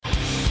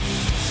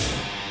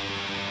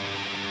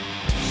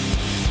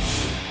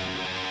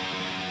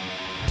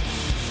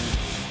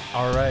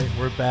All right,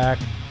 we're back.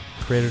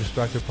 Creator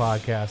Destructor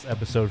Podcast,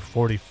 episode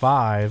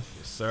 45.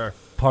 Yes, sir.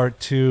 Part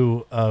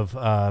 2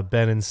 of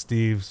Ben and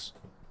Steve's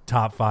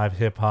top 5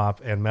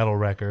 hip-hop and metal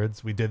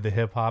records. We did the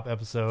hip-hop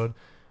episode.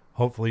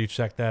 Hopefully you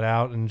checked that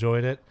out and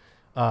enjoyed it.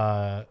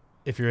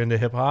 If you're into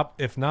hip-hop.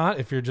 If not,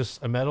 if you're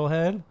just a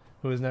metalhead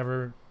who has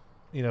never,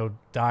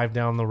 dived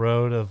down the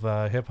road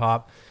of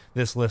hip-hop,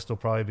 this list will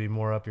probably be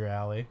more up your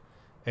alley.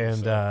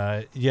 And,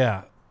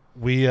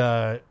 we,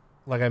 like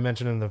I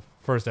mentioned in the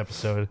first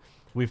episode,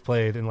 we've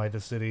played in Light the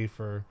City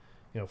for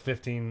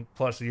 15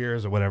 plus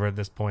years or whatever at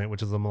this point,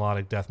 which is a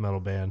melodic death metal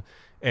band,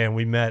 and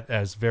we met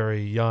as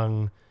very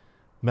young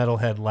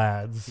metalhead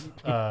lads,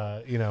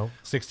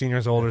 16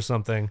 years old or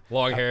something.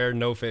 Long hair,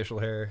 no facial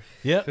hair.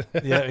 Yep,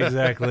 yeah,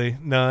 exactly,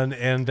 none.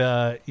 And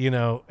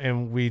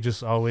and we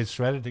just always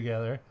shredded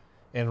together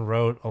and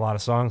wrote a lot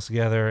of songs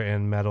together,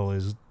 and metal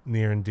is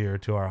near and dear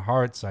to our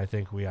hearts. I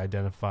think we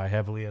identify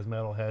heavily as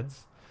metalheads.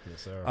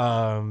 Yes, sir.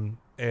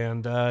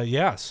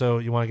 So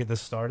you want to get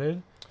this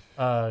started?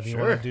 Do you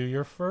want Sure. to do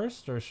your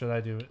first, or should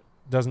I do it?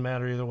 Doesn't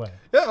matter either way.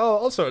 Yeah,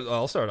 I'll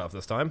start off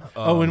this time.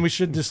 And we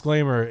should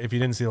disclaimer, if you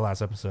didn't see the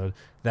last episode,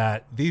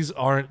 that these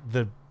aren't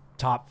the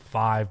top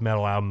 5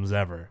 metal albums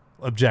ever.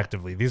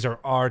 Objectively, these are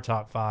our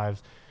top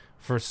 5s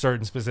for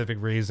certain specific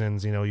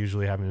reasons.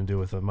 Usually having to do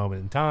with a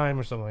moment in time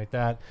or something like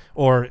that,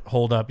 or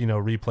hold up,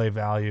 replay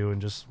value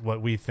and just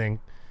what we think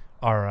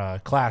are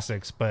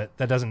classics. But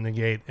that doesn't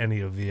negate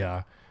any of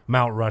the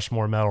Mount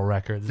Rushmore metal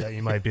records that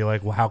you might be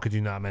like, well, how could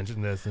you not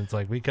mention this? And it's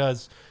like,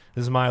 because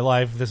this is my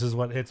life, this is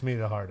what hits me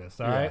the hardest.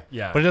 All right.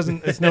 Yeah. But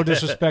it's no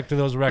disrespect to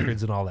those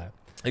records and all that.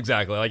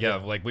 Exactly.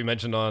 Like we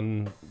mentioned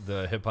on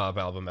the hip hop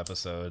album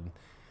episode,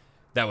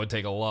 that would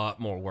take a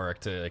lot more work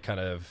to kind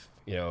of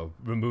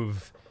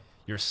remove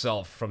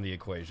yourself from the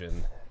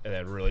equation and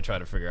then really try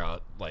to figure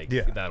out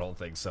that whole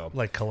thing. So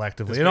Like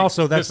collectively, This and makes-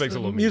 also this that's makes it a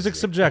little music's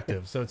easier.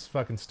 subjective, so it's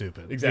fucking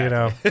stupid.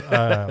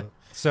 Exactly.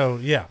 So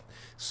yeah.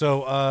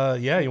 So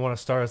you want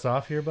to start us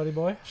off here, buddy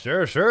boy?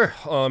 Sure.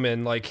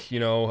 And like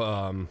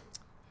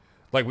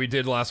we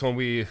did last one,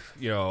 we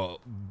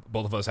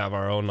both of us have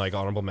our own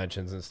honorable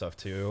mentions and stuff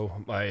too.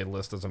 My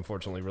list is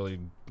unfortunately really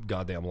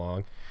goddamn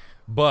long,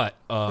 but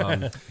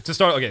to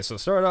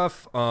start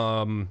off,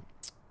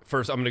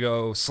 first I'm gonna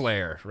go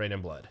Slayer, Rain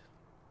and Blood,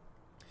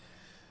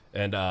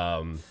 and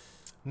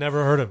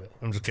Never heard of it.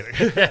 I'm just kidding.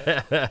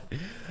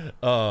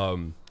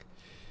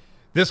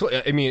 this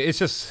one, I mean, it's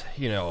just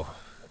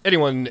any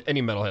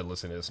metalhead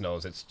listening to this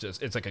knows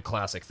it's like a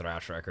classic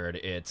thrash record.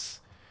 It's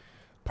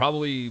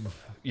probably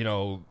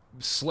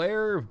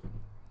Slayer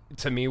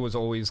to me was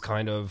always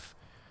kind of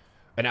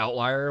an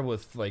outlier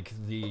with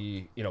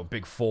the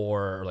big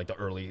four or the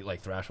early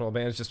thrash metal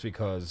bands, just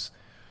because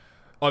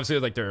obviously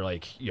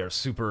they're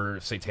super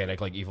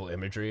satanic, evil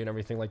imagery and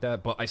everything like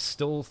that. But I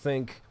still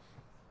think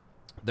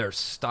their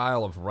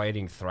style of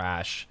writing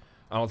thrash,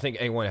 I don't think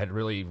anyone had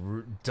really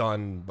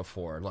done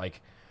before.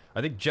 I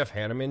think Jeff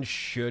Hanneman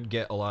should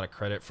get a lot of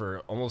credit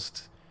for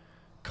almost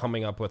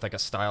coming up with a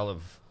style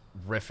of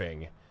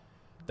riffing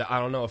that I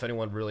don't know if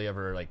anyone really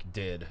ever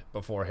did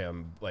before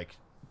him,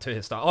 to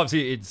his style.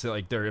 Obviously it's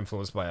they're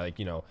influenced by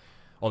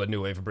all the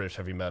new wave of British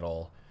heavy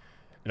metal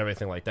and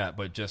everything like that,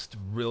 but just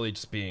really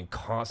just being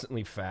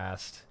constantly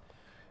fast.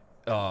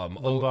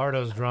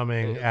 Lombardo's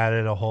drumming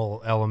added a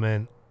whole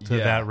element to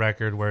Yeah. that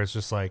record where it's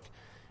just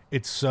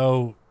it's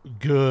so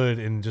good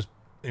and just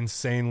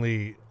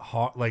insanely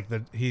hard.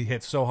 He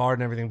hits so hard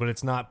and everything, but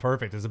it's not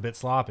perfect. It's a bit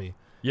sloppy.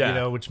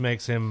 Yeah. Which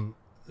makes him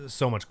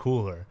so much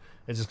cooler.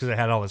 It's just because it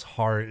had all this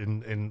heart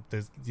and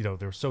this, they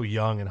were so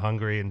young and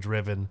hungry and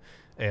driven,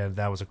 and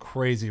that was a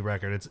crazy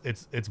record.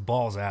 It's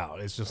balls out.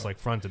 It's just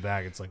front to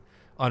back. It's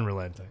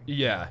unrelenting.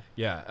 Yeah,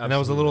 absolutely. And that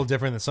was a little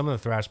different than some of the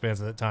thrash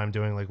bands at the time,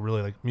 doing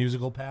really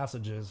musical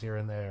passages here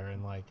and there,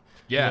 and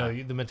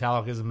the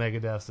Metallicas and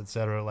Megadeths,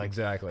 etc.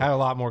 Exactly. Had a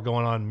lot more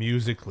going on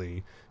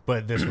musically,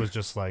 but this was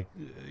just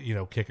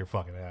kick your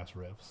fucking ass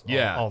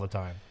riffs. All the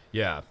time.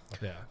 Yeah.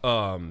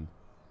 Yeah.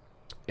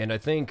 And I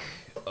think,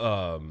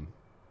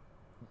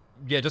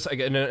 just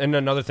and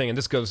another thing, and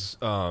this goes,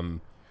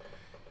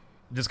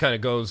 this kind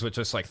of goes with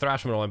just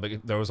thrash metal, but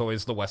there was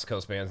always the West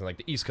Coast bands and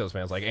the East Coast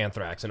bands like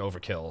Anthrax and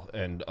Overkill,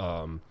 and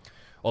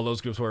all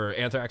those groups where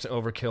Anthrax and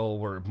Overkill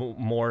were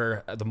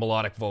more the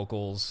melodic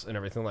vocals and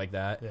everything like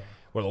that,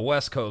 where the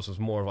West Coast was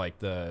more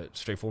the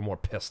straightforward, more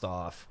pissed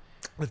off.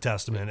 The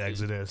Testament,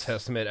 Exodus.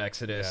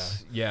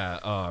 Yeah.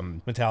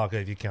 Metallica,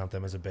 if you count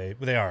them as a Bay,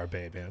 but they are a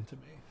Bay band to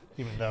me,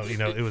 even though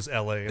it was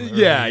L.A. in the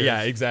early Yeah,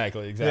 years.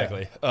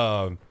 exactly.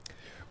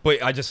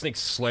 But I just think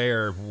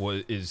Slayer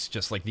is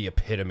just the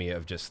epitome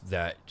of just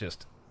that,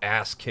 just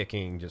ass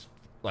kicking, just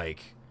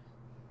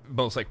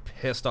most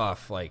pissed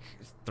off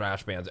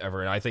thrash bands ever.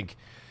 And I think,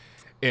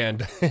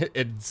 and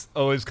it's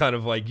always kind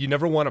of you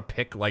never want to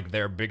pick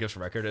their biggest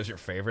record as your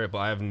favorite, but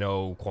I have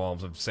no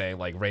qualms of saying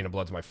Rain and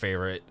Blood's my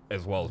favorite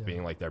as well as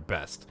being their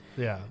best.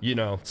 Yeah.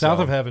 So, South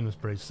of Heaven was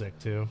pretty sick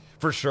too.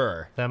 for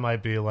sure. That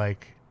might be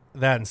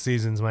that and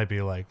Seasons might be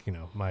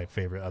my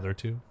favorite other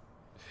two.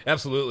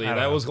 Absolutely. I don't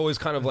That know. was always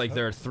kind of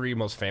their three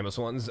most famous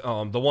ones.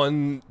 The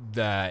one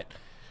that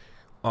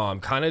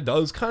kind of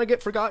does kind of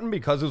get forgotten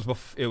because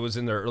it was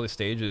in their early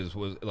stages,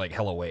 was like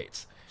Hella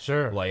Waits.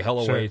 Sure. Like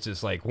Hella Waits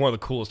is like one of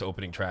the coolest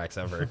opening tracks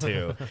ever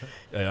too.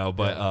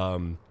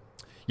 But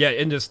yeah,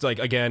 and just like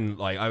again,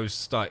 like I was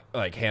stuck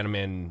like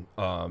Hanneman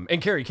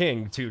and Kerry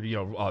King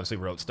too, obviously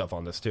wrote stuff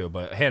on this too,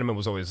 but Hanneman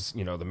was always,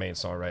 the main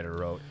songwriter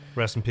wrote.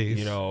 Rest in peace.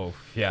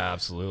 Yeah,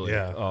 absolutely.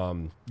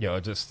 Yeah.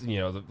 Just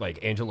like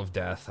Angel of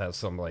Death has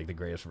some like the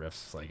greatest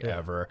riffs like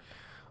ever.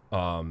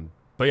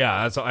 But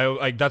yeah,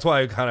 that's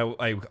why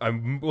I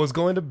was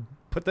going to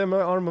put them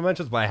on honorable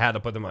mentions, but I had to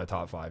put them in my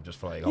top 5 just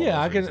for like all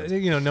I those can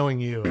reasons. knowing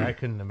you, I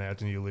couldn't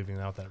imagine you leaving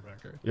out that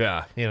record.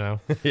 Yeah.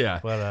 Yeah.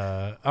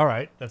 But all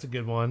right, that's a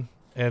good one.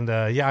 And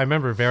I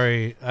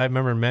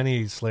remember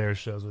many Slayer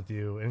shows with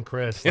you and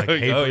Chris, like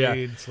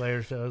Hatebreed,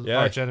 Slayer shows,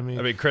 Arch Enemy.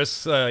 I mean,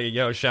 Chris,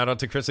 shout out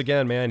to Chris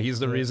again, man. He's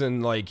the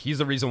reason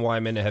why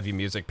I'm into heavy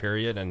music,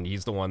 period, and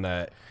he's the one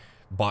that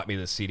bought me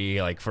the CD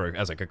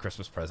as a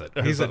Christmas present.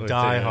 He's a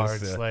diehard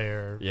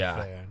Slayer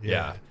fan.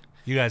 Yeah.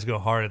 You guys go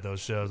hard at those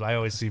shows. I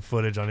always see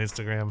footage on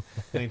Instagram.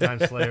 Anytime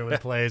Slayer would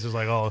play, it's just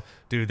like, oh,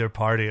 dude, they're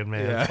partying,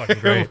 man. Yeah. It's fucking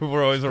great.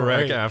 We're always a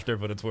wreck after,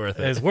 but it's worth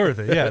it. It's worth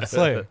it. Yeah, it's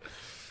Slayer.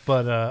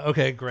 But,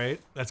 okay,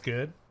 great. That's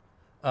good.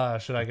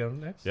 Should I go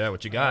next? Yeah,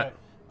 what you got?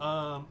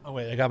 Right.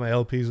 Wait, I got my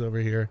LPs over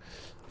here.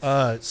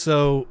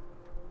 So,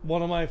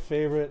 one of my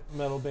favorite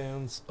metal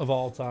bands of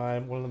all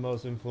time, one of the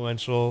most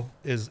influential,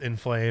 is In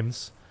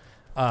Flames.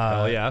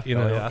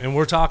 And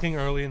we're talking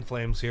early In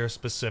Flames here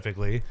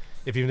specifically.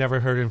 If you've never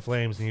heard In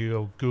Flames and you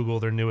go Google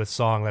their newest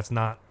song, that's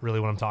not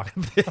really what I'm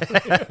talking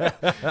about.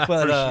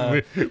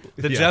 But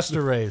the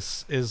Jester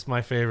Race is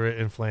my favorite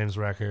In Flames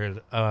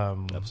record.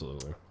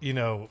 Absolutely.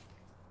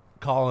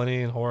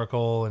 Colony and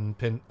Horacle and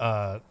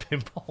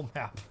Pinball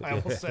Map. I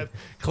almost said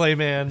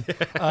Clayman.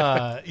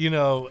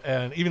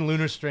 And even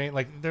Lunar Strain.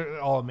 Like,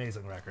 they're all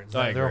amazing records.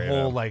 Their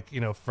whole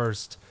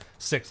first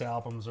 6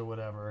 albums or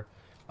whatever.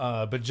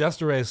 But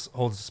Jester Race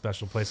holds a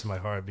special place in my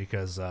heart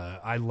because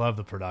I love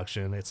the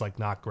production. It's like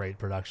not great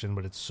production,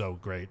 but it's so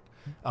great.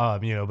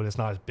 But it's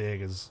not as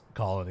big as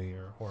Colony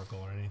or Oracle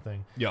or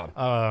anything. Yeah.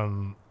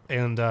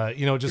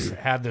 Just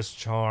had this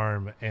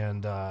charm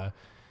and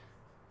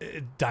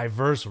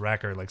diverse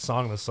record, like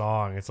song to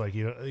song. It's like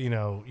you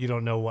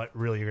don't know what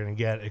really you're gonna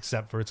get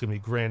except for it's gonna be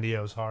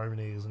grandiose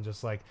harmonies and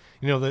just like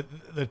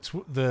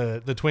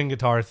the twin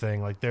guitar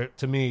thing. Like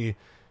to me.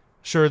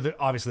 Sure,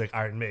 obviously, like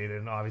Iron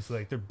Maiden, obviously,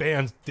 like their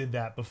bands did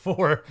that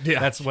before. Yeah,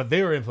 that's what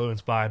they were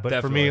influenced by.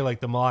 But for me, like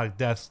the melodic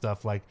death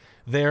stuff, like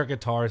their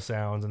guitar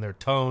sounds and their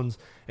tones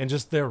and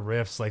just their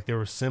riffs, like they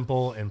were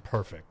simple and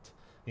perfect,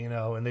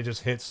 and they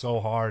just hit so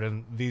hard.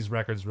 And these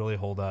records really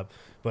hold up.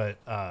 But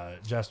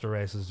Jester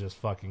Race is just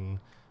fucking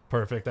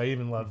perfect. I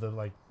even love the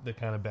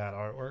kind of bad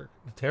artwork,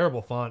 the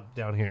terrible font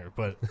down here,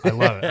 but I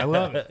love it. I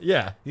love it.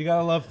 Yeah, you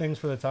gotta love things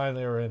for the time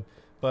they were in.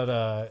 But,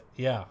 I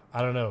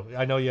don't know.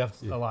 I know you have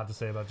a lot to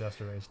say about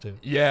Jester Race, too.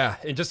 Yeah,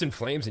 and just In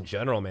Flames in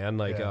general, man.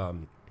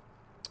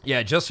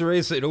 Jester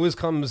Race, it always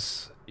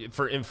comes,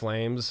 for In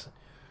Flames,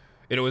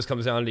 it always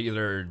comes down to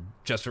either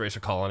Jester Race or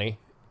Colony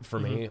for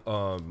me.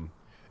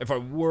 If I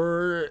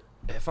were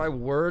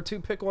to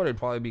pick one, it'd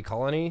probably be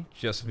Colony,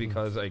 just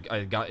because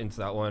I got into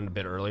that one a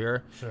bit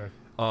earlier. Sure.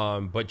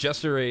 But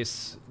Jester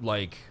Race,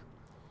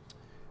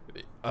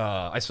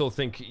 I still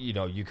think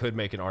you could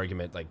make an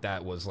argument like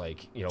that was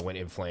when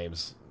In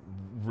Flames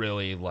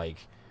really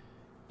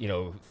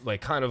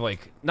kind of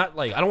not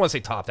I don't want to say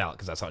topped out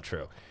because that's not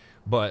true,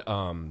 but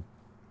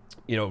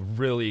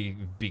really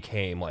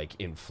became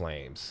In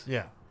Flames.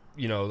 Yeah.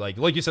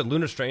 Like you said,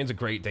 Lunar Strain's a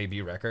great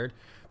debut record,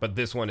 but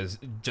this one is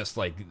just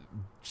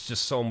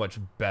so much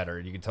better.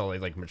 You can tell they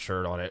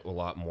matured on it a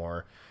lot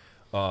more.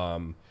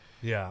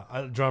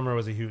 Drummer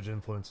was a huge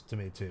influence to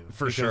me too.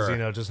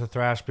 Sure. Just the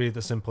thrash beat,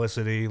 the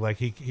simplicity, like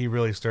he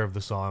really served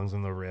the songs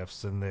and the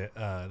riffs, and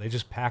they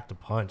just packed a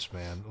punch,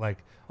 man. Like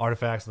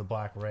Artifacts of the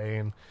Black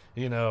Rain,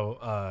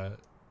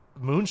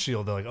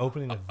 Moonshield, the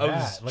opening of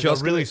that, a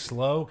really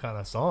slow kind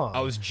of song.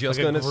 I was just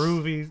a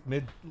groovy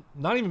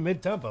not even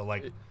mid tempo,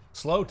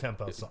 slow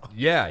tempo song.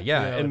 Yeah,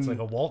 and it's like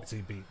a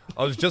waltzy beat.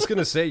 I was just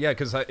gonna say,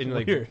 because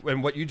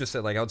and what you just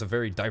said, how it's a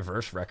very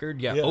diverse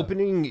record. Yeah,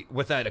 opening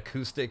with that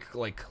acoustic,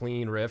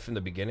 clean riff in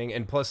the beginning,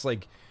 and plus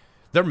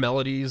their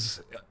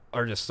melodies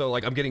are just so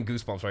I'm getting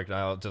goosebumps right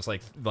now, just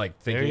thinking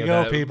there you of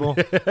go, that, people.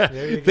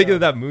 Thinking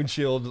of that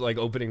Moonshield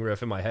opening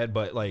riff in my head,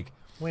 but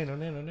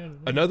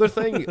another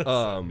thing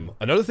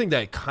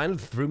that kind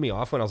of threw me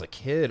off when I was a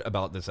kid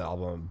about this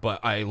album,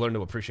 but I learned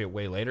to appreciate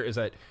way later, is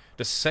that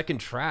the second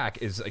track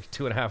is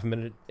 2.5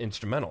 minute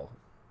instrumental,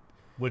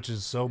 which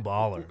is so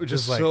baller. Which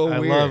is so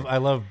weird. I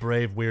love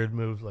brave, weird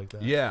moves like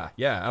that. Yeah,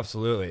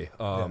 absolutely.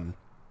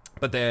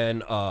 But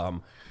then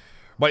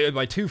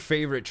my 2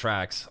 favorite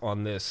tracks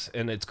on this,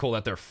 and it's cool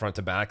that they're front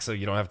to back, so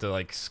you don't have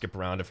to skip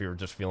around if you're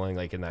just feeling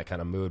in that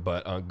kind of mood.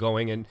 But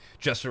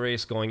Jester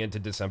Race going into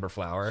December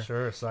Flower.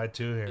 Sure, side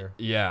 2 here.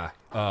 Yeah,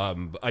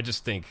 I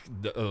just think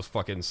those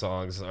fucking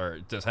songs are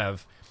just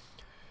have.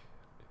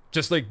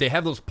 Just they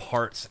have those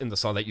parts in the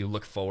song that you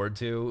look forward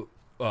to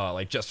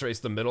like Just Race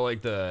the middle,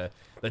 like the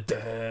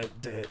that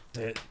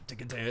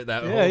Yeah,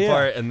 whole yeah.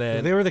 part, and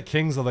then They were the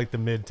kings of like the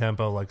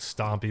mid-tempo, like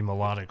stompy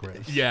melodic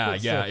riffs. Yeah,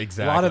 So, yeah, A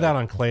exactly. lot of that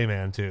on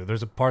Clayman too.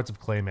 There's parts of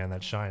Clayman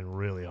that shine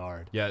really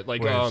hard. yeah,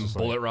 like where it's just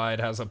Bullet Ride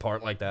has a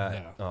part like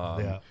that.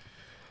 Yeah.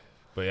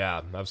 But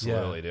yeah,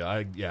 absolutely, dude.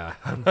 I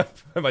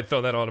might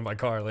throw that on in my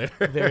car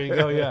later. There you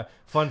go. Yeah.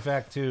 Fun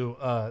fact too.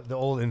 The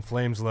old In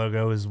Flames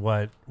logo is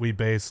what we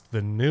based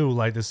the new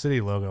Light the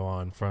City logo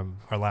on from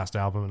our last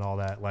album and all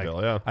that. Like,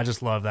 Hell yeah. I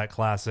just love that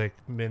classic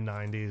mid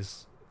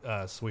 '90s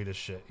Swedish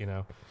shit. You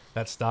know,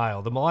 that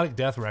style. The Melodic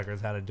Death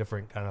records had a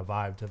different kind of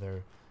vibe to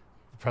their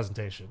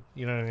presentation.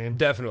 You know what I mean?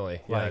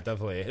 Definitely, yeah, Like,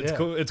 definitely. It's yeah.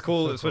 cool. It's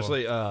cool, So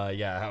especially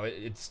how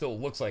it still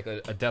looks like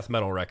a death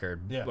metal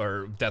record Yeah.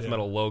 or death Yeah.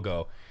 metal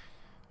logo.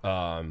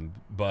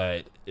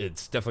 But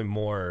it's definitely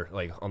more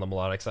like on the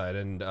melodic side.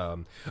 And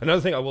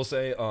another thing I will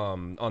say,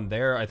 on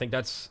there, I think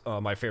that's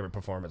my favorite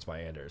performance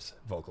by Anders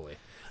vocally.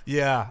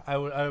 Yeah.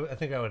 I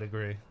think I would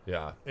agree.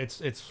 Yeah,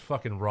 It's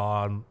fucking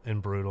raw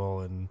and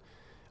brutal, and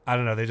I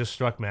don't know. They just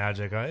struck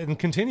magic and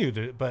continued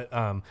to. But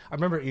I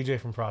remember EJ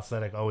from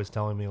Prosthetic always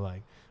telling me,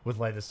 like, with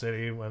Light the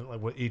City, when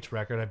like with each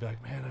record, I'd be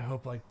like, man, I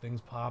hope like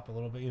things pop a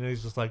little bit. You know,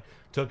 he's just like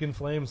took In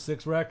Flames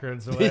 6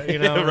 records, you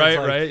know, and Right, it's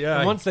like- right, yeah.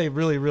 And once they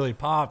really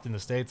popped in the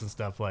States and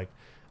stuff, like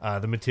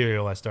the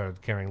material I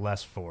started caring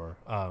less for.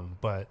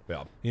 But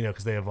yeah. you know,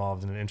 because they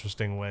evolved in an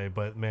interesting way.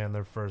 But man,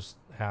 their first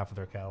half of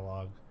their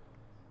catalog.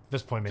 At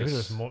this point, maybe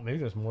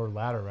there's more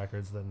latter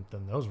records than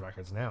those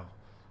records now.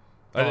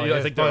 I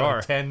think there probably are.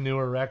 like 10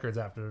 newer records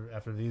after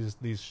these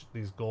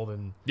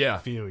golden Yeah.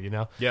 few, you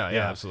know. Yeah,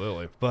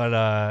 absolutely.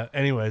 But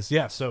anyways,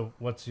 yeah. So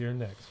what's your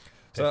next?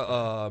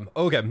 So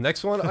okay,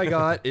 next one I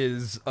got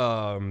is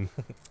I'm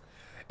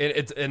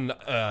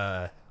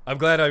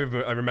glad I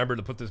remembered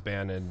to put this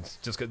band in,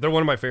 just 'cause they're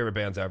one of my favorite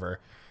bands ever.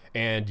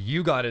 And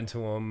you got into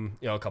them,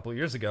 a couple of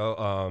years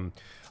ago.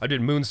 I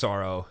did Moon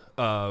Sorrow,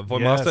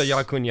 Vojmasta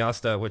Yes.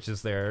 Jakunyasta, which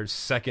is their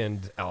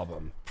second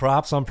album.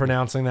 Props on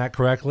pronouncing that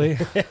correctly.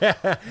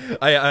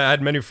 I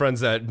had many friends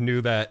that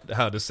knew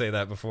how to say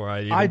that before I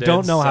even I did,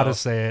 don't know how to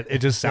so- say it. It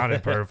just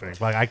sounded perfect.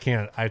 Like I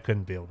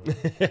couldn't be able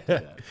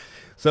to.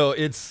 So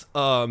it's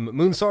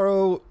Moon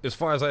Sorrow, as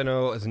far as I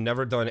know, has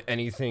never done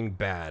anything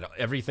bad.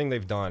 Everything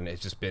they've done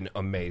has just been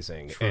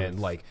amazing.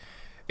 Truth.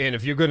 And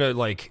if you're gonna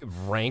like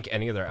rank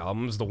any of their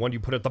albums, the one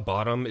you put at the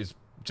bottom is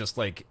just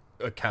like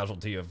a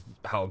casualty of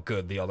how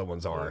good the other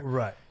ones are.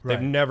 Right. They've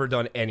never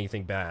done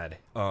anything bad.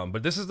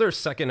 But this is their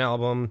second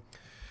album.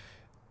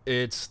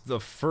 It's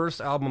the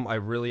first album I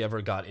really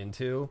ever got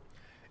into,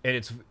 and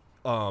it's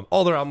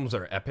all their albums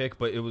are epic,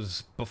 but it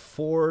was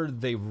before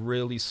they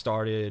really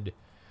started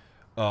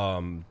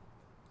doing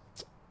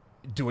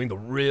the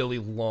really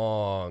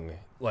long,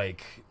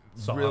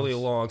 really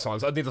long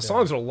songs. I think the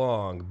songs are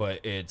long,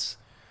 but it's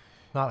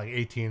Not like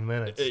 18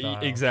 minutes.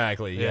 style.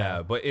 exactly,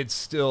 yeah. But it's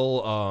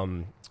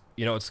still,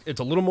 it's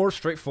a little more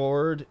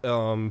straightforward.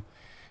 In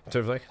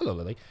terms of like, hello,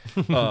 Lily,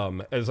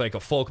 as like a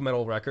folk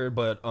metal record.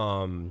 But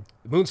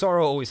Moon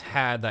Sorrow always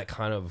had that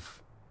kind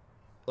of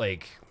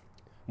like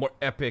more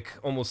epic,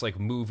 almost like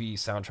movie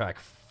soundtrack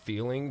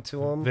feeling to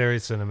them. Very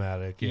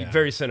cinematic. Yeah.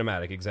 Very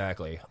cinematic,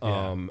 exactly.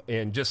 Yeah.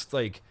 And just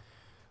like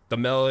the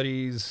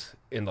melodies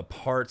in the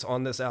parts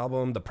on this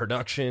album, the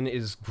production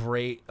is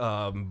great.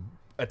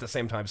 At the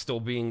same time, still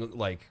being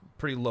like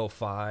pretty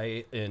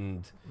lo-fi,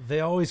 and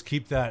They always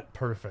keep that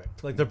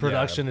perfect. Like the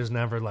production is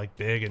never like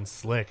big and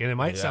slick, and it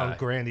might sound Yeah.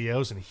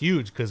 grandiose and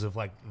huge because of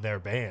like their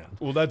band.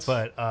 Well, that's-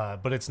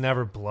 but it's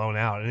never blown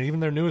out. And even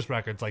their newest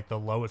record's like the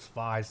lowest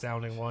fi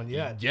sounding one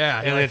yet.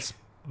 Yeah, and like- it's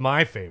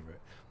my favorite.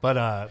 But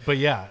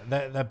yeah,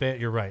 that band,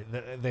 you're right.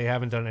 They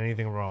haven't done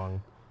anything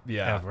wrong.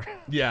 yeah, Ever.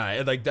 yeah,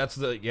 and like that's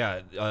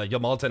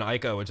Yamalta and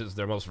Aika, which is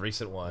their most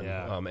recent one.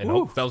 Yeah. And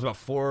Woo. that was about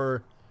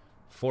 4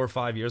 or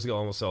 5 years ago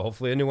almost. So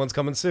hopefully a new one's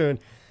coming soon.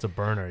 It's a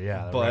burner.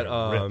 Yeah, that But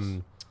record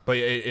rips.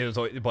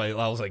 but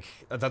I was like,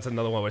 that's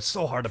another one. It's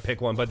so hard to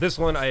pick one. But this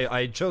one,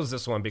 I chose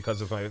this one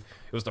because it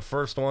was the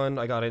first one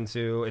I got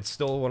into. It's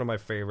still one of my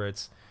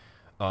favorites.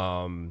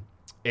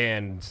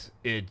 And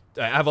I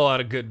have a lot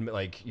of good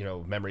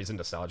memories and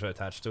nostalgia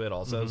attached to it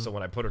also. So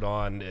when I put it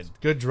on, it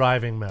Good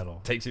driving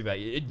metal. takes me back.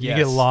 You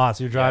get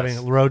lost. You're driving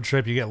Yes. a road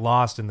trip. You get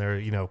lost in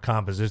their,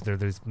 composition. They're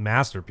these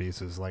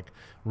masterpieces, like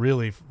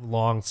really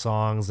long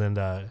songs, and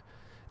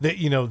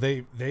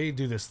they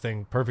do this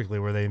thing perfectly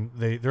where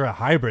they're a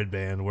hybrid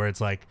band where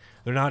it's like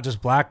they're not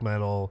just black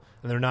metal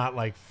and they're not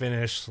like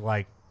Finnish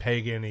like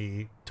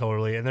pagan-y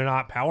totally, and they're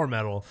not power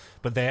metal,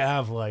 but they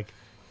have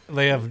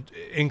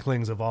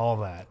inklings of all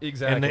that.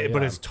 Exactly,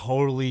 But yeah. it's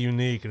totally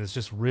unique, and it's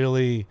just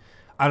really.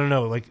 I don't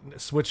know, like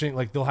switching,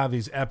 like they'll have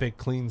these epic,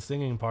 clean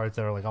singing parts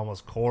that are like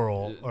almost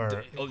choral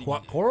or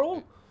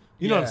choral.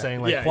 You know what I'm Yeah,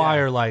 saying, like yeah,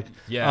 choir, yeah. like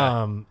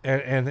Yeah.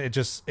 and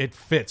it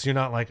fits. You're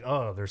not like,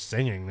 oh, they're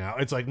singing now.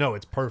 It's like, no,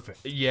 it's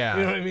perfect. Yeah.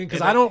 You know what I mean?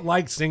 Because And I don't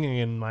like singing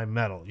in my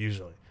metal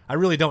usually. I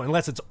really don't,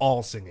 unless it's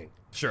all singing.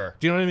 Sure.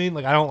 Do you know what I mean?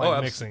 Like I don't like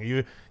Oh, mixing.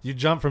 You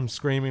jump from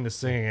screaming to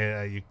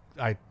singing.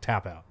 I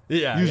tap out.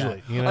 Yeah,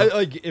 usually, yeah. you know,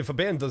 like if a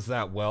band does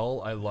that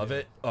well, I love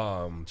it.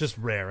 Just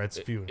rare. It's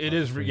few. It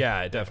is,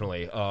 yeah,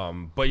 definitely.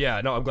 But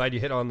yeah, no, I'm glad you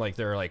hit on like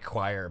their like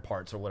choir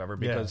parts or whatever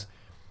because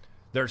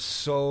they're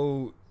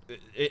so.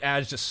 It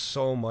adds just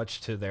so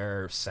much to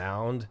their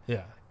sound.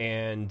 Yeah.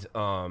 And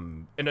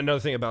another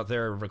thing about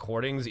their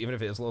recordings, even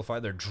if it is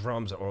lo-fi, their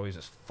drums are always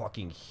just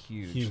fucking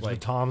huge. Like,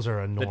 the toms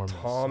are enormous. The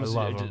toms,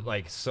 I love them.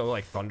 like so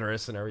like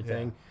thunderous and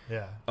everything.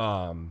 Yeah.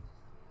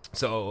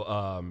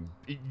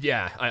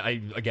 Yeah,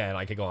 I again,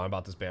 I could go on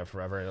about this band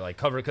forever and like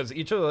cover because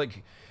each of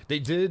like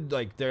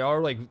they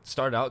are like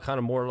started out kind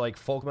of more like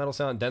folk metal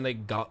sound, then they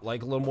got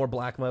like a little more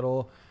black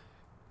metal,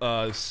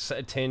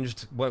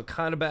 tinged, went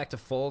kind of back to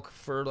folk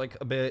for like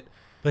a bit.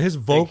 But his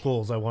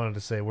vocals, I wanted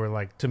to say, were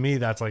like, to me,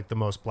 that's like the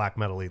most black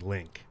metal-y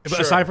Link.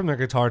 Sure. Aside from their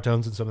guitar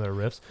tones and some of their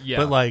riffs. Yeah.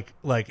 But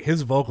like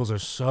his vocals are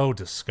so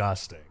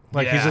disgusting.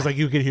 Like he's just like,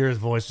 you could hear his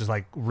voice just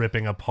like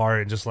ripping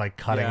apart and just like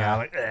cutting out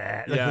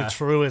like the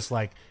truest,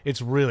 like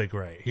it's really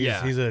great.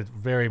 He's a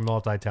very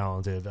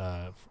multi-talented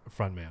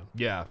frontman.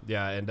 Yeah,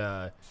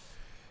 and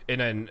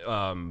then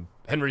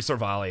Henry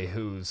Sorvali,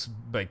 who's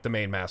like the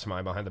main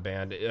mastermind behind the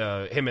band,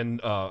 him and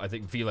I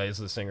think Vile is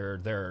the singer.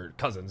 They're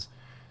cousins,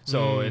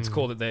 so it's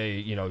cool that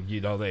they,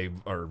 they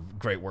are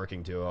great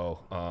working duo.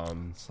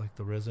 It's like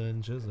the RZA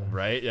and GZA,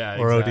 right? Yeah,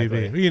 or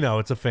exactly. ODB.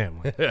 It's a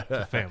family. It's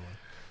a family.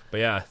 But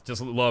yeah,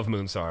 just love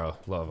Moon Sorrow.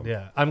 Love them.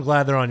 Yeah, I'm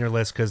glad they're on your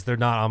list because they're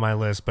not on my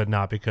list, but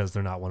not because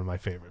they're not one of my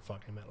favorite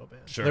fucking metal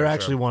bands. They're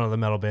actually one of the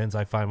metal bands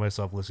I find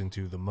myself listening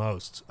to the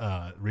most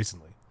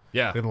recently.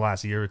 Yeah. In the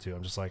last year or two.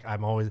 I'm just like,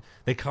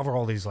 they cover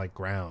all these like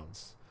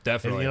grounds.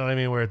 Definitely. And you know what I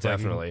mean? Where it's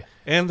definitely. Like,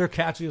 and they're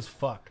catchy as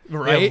fuck.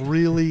 Right? They have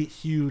really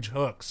huge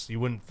hooks. You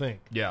wouldn't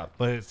think. Yeah.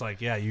 But it's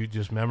like, you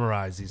just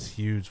memorize these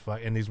huge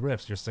and these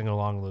riffs. You're singing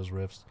along with those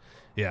riffs.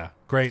 Yeah,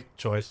 great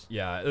choice.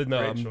 Yeah,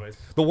 great choice.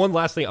 The one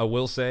last thing I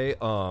will say,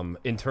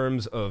 in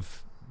terms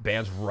of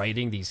bands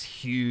writing these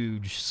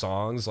huge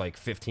songs, like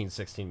 15,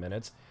 16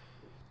 minutes,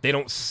 they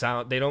don't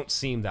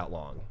seem that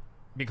long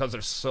because they're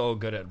so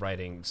good at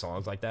writing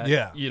songs like that.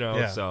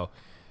 Yeah, so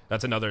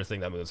that's another thing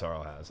that Moon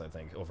Sorrow has, I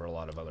think, over a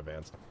lot of other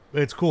bands.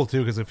 It's cool too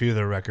because a few of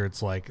their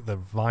records, like the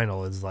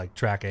vinyl, is like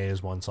track A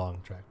is one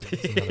song, track B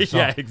is another song.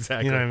 Yeah,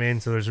 exactly. You know what I mean?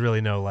 So there's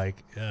really no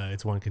like,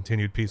 it's one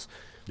continued piece.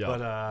 Yeah.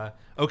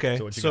 But okay,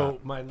 so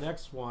my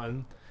next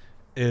one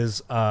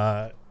is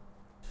I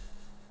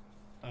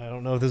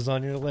don't know if this is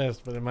on your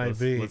list, but it might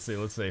be. Let's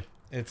see.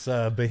 It's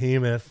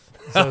Behemoth,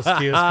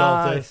 Soskius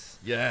Cultus.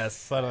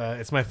 Yes. But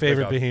it's my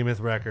favorite Behemoth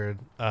record.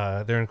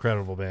 They're an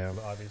incredible band.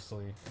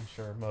 Obviously, I'm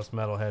sure most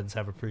metalheads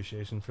have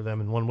appreciation for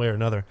them in one way or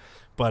another.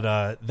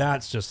 But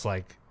that's just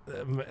like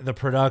the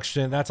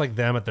production. That's like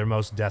them at their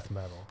most death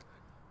metal,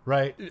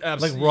 right?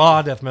 Absolutely. Like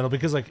raw death metal,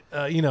 because like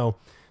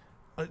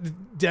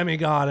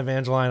Demigod,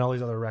 Evangeline, all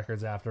these other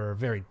records after are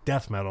very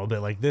death metal,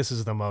 but like this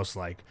is the most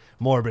like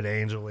Morbid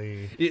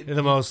Angel-y,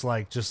 the most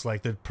like just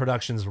like the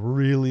production's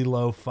really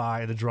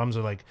lo-fi, the drums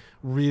are like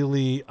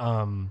really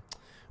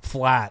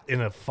flat in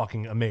a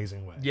fucking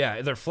amazing way.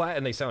 Yeah, they're flat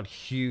and they sound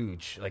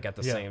huge like at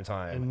the same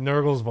time. And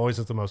Nurgle's voice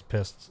is the most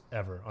pissed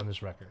ever on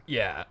this record.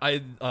 Yeah,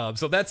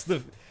 so that's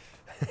the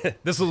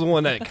this was the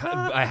one that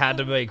I had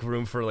to make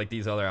room for like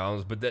these other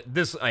albums, but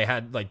this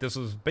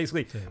was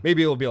basically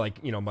maybe it'll be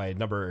like my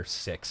number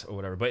 6 or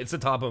whatever, but it's the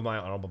top of my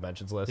honorable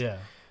mentions list. Yeah,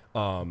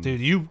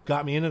 dude, you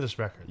got me into this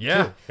record.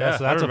 Yeah, too. So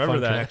that's a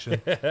fun connection.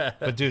 Yeah.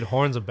 But dude,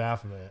 Horns of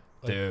Baphomet,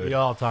 like, dude, the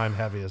all-time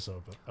heaviest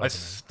opening.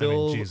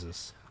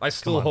 Jesus, I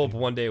still hope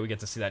one day we get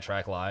to see that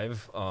track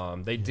live.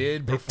 They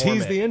did perform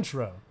tease the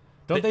intro.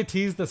 Don't they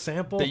tease the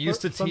sample? They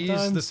used to tease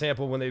sometimes? the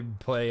sample when they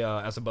play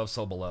As Above,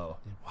 So Below.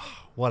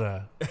 What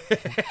a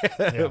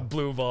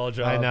blue ball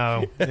job. I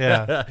know.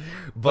 Yeah.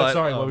 but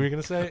sorry, what were you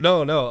going to say?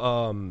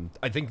 No.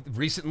 I think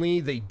recently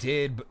they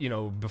did,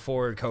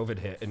 before COVID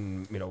hit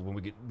and,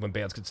 when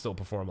bands could still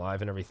perform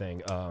live and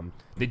everything,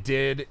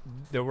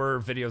 there were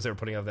videos they were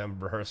putting of them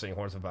rehearsing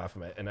Horns of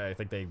Baphomet, and I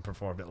think they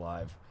performed it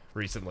live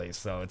recently.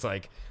 So it's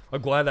like,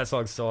 I'm glad that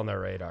song's still on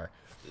their radar.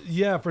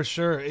 Yeah, for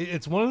sure.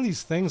 It's one of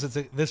these things.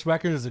 This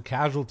record is a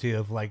casualty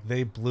of like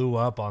they blew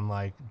up on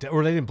like,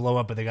 or they didn't blow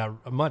up, but they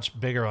got much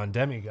bigger on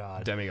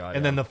Demigod.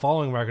 And then the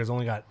following records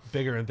only got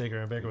bigger and bigger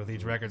and bigger with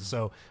each record.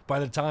 So by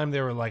the time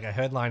they were like a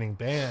headlining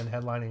band,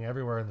 headlining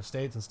everywhere in the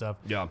States and stuff,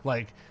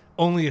 like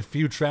only a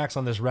few tracks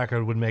on this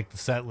record would make the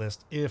set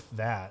list, if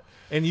that.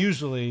 And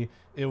usually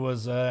it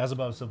was As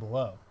Above, So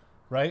Below.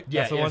 Right?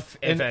 Yeah, if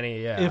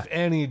any, yeah. If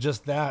any,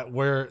 just that,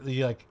 where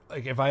the like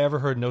if I ever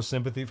heard No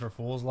Sympathy for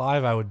Fools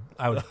live, I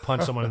would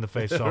punch someone in the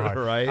face so hard.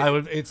 Right?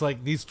 It's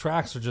like these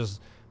tracks are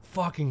just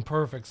fucking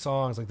perfect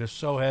songs. Like they're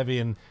so heavy,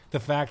 and the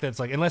fact that it's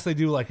like, unless they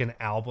do like an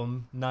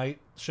album night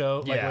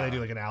show, like where they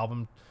do like an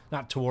album,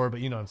 not tour,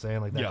 but you know what I'm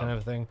saying, like that kind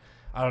of thing.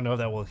 I don't know if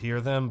that we'll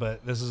hear them,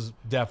 but this is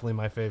definitely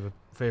my favorite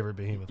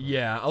Behemoth.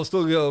 Yeah, I'll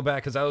still go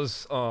back because I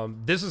was.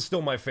 This is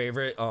still my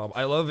favorite.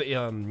 I love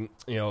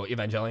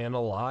Evangelion a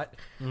lot.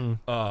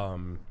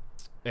 And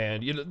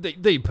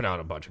they put out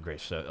a bunch of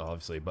great shit,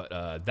 obviously, but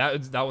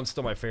that one's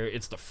still my favorite.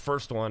 It's the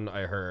first one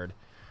I heard.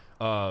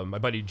 my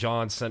buddy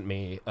John sent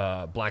me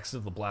Blacks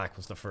of the Black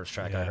was the first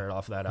track I heard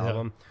off of that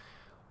album.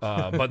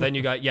 But then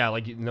you got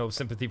like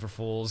Sympathy for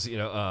Fools,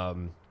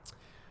 Horns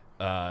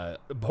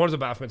of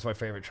Baphomet's my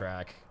favorite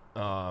track.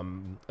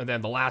 And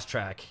then the last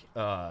track,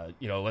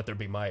 Let There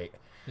Be Might.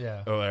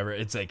 Yeah. Or whatever.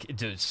 It's like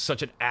it's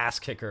such an ass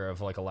kicker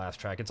of like a last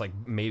track. It's like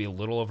maybe a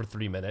little over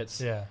 3 minutes.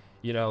 Yeah.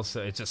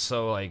 So it's just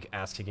so like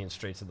ass kicking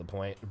straight to the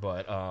point.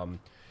 But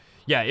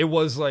it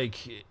was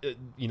like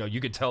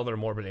you could tell their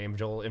Morbid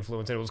Angel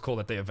influence, and it was cool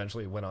that they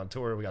eventually went on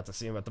tour. We got to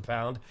see them at the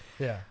Pound.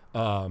 Yeah.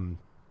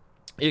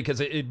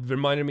 Because it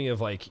reminded me of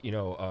like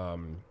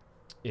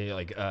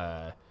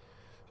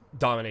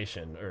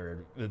Domination or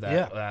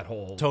that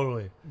whole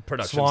totally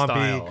production swampy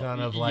style.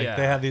 kind of like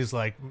they had these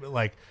like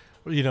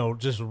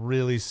just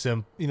really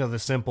the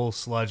simple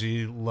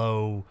sludgy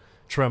low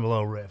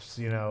tremolo riffs,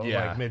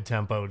 like mid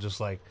tempo, just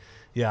like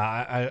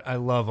I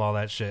love all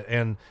that shit.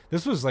 And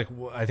this was like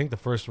I think the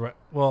first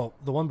the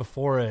one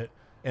before it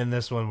and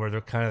this one where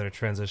they're kind of their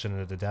transition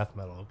into death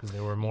metal because they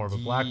were more of a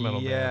black metal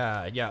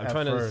band. I'm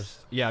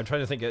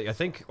trying to think. I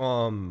think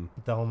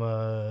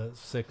Thelma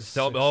 6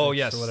 or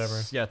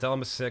whatever. Yeah,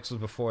 Thelma 6 was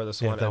before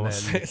this one. Thelma and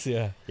then, 6,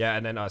 and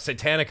then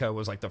Satanica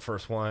was like the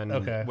first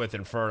one with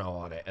Inferno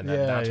on it, and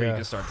then that's where you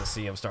can start to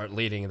see him start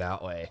leading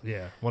that way.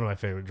 Yeah, one of my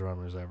favorite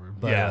drummers ever.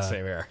 But,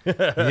 same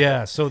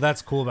here. So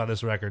that's cool about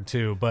this record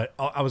too. But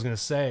I was gonna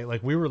say,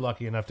 like, we were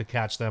lucky enough to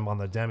catch them on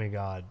the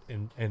Demigod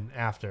in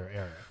after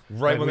era,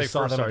 right, like, when they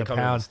saw first them started at the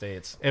coming to Pound. the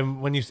States.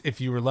 And if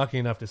you were lucky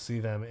enough to see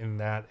them in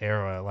that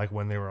era, like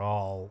when they were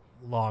all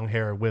long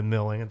hair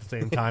windmilling at the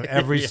same time,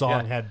 every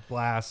song had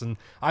blasts. And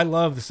I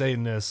love the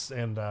Satanists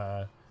and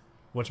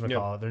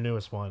whatchamacallit, their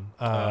newest one.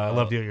 I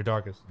Loved You at Your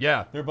Darkest.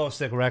 Yeah, they're both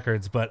sick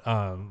records, but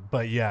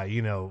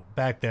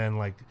back then,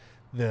 like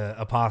the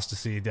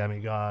Apostasy,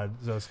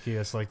 Demigod,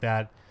 Zoskias, like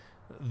that.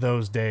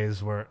 Those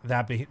days where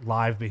that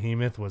live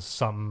Behemoth was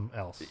something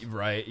else.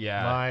 Right,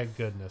 yeah. My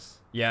goodness.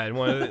 Yeah, and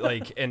one of the,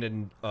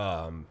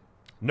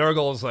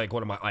 Nurgle is like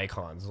one of my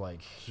icons.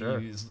 Like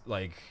he's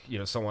like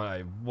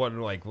one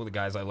of the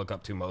guys I look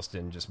up to most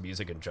in just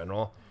music in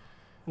general.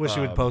 Wish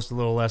you would post a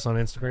little less on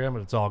Instagram,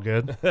 but it's all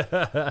good.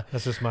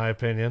 That's just my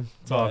opinion.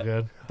 It's all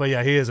good. But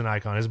yeah, he is an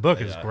icon. His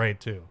book is great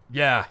too.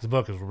 Yeah, his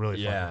book is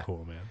really fucking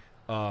cool,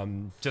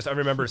 man. I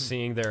remember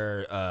seeing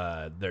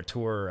their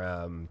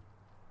tour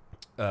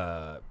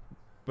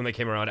when they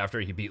came around after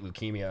he beat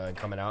leukemia and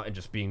coming out and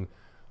just being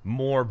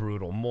more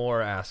brutal,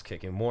 more ass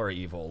kicking, more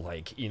evil.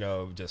 Like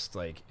just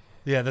like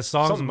the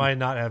songs might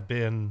not have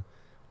been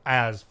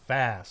as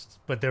fast,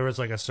 but there was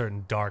like a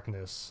certain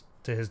darkness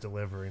to his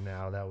delivery.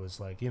 Now that was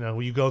like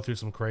when you go through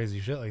some crazy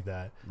shit like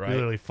that, you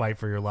literally fight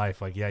for your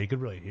life. Like you could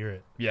really hear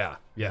it. Yeah.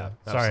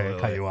 Sorry I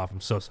cut you off.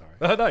 I'm so sorry.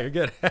 No, you're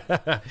good.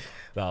 No,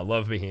 I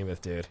love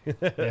Behemoth, dude.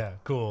 Yeah,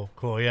 cool.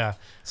 Yeah.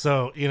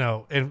 So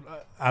and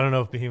I don't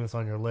know if Behemoth's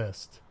on your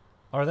list.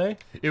 Are they?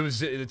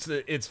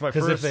 It's my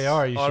first if they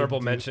are, you honorable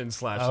mention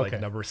 / like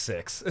number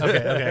 6.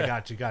 Okay,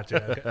 got you.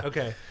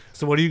 Okay.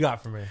 So what do you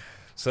got for me?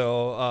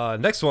 So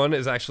next one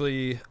is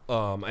actually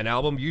an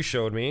album you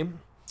showed me.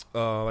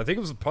 I think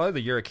it was probably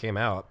the year it came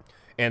out,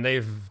 and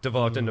they've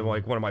developed into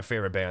like one of my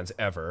favorite bands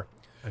ever.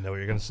 I know what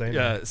you're gonna say.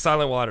 Yeah,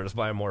 Silent Waters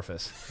by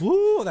Amorphis.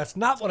 Woo, that's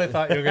not what I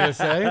thought you were gonna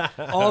say.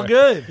 All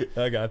good.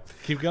 Okay,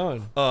 keep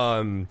going.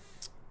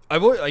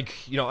 I've always,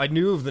 I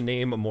knew of the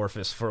name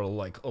Amorphis for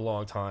like a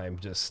long time,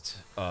 just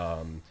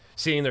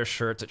seeing their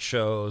shirts at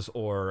shows,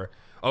 or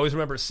I always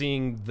remember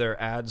seeing their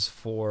ads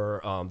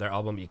for their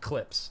album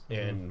Eclipse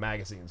in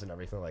magazines and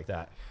everything like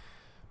that.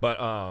 But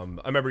I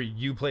remember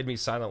you played me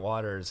Silent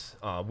Waters,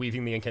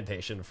 Weaving the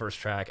Incantation, first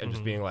track, and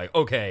just being like,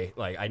 okay,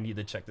 like I need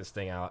to check this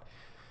thing out.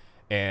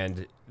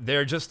 And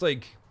they're just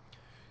like,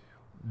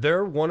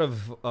 they're one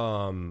of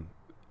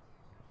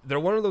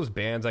those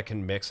bands that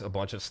can mix a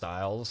bunch of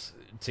styles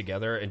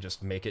together and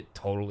just make it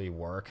totally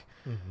work.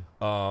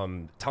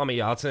 Tommy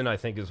Yatsen, I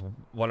think, is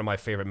one of my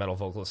favorite metal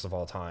vocalists of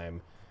all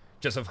time,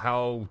 just of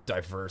how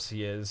diverse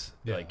he is.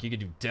 Like he could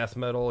do death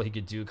metal, he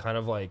could do kind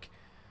of like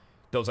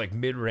those like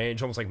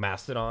mid-range, almost like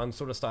Mastodon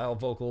sort of style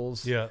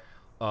vocals. He's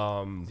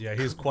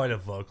quite a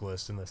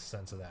vocalist in the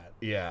sense of that.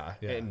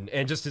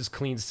 And just his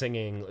clean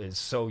singing is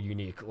so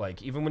unique.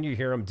 Like even when you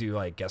hear him do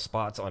like guest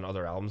spots on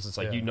other albums, it's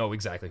like you know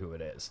exactly who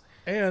it is,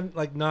 and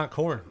like not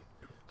corny,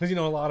 because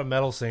a lot of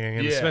metal singing,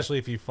 and especially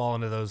if you fall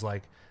into those,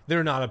 like,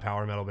 they're not a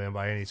power metal band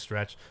by any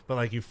stretch, but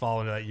like you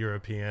fall into that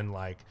European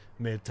like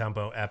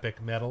mid-tempo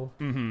epic metal.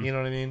 You know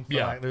what I mean?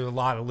 Like, there's a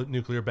lot of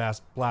Nuclear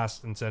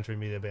Blast and Century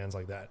Media bands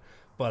like that,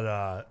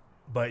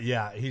 but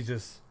yeah, he's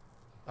just,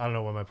 I don't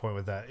know what my point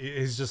with that.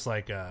 He's just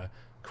like a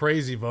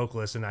crazy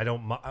vocalist, and I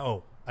don't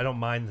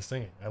mind the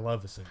singing. I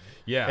love the singing.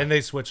 Yeah, and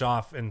they switch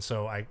off, and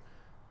so a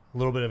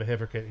little bit of a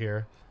hypocrite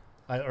here.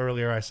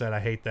 Earlier I said I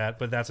hate that,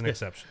 but that's an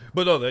exception.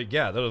 But no,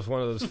 that was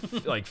one of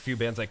those like few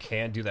bands that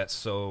can do that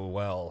so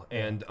well,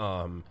 and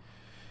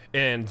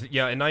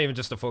not even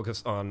just to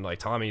focus on like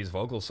Tommy's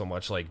vocals so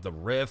much, like the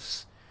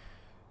riffs.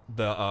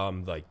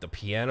 like the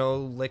piano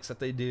licks that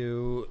they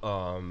do.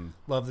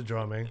 Love the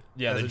drumming.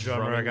 Yeah, as the a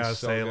drummer, I drumming gotta is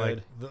so say,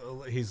 good.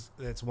 like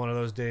it's one of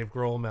those Dave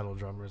Grohl metal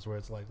drummers where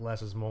it's like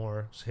less is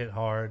more, just hit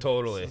hard.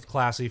 Totally. It's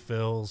classy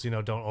fills,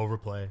 don't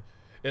overplay.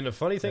 And the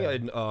funny thing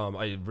Yeah.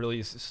 I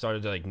really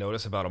started to like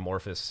notice about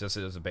Amorphous just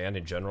as a band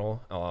in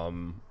general,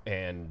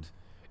 and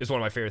it's one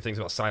of my favorite things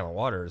about Silent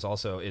Waters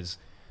also is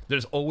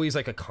there's always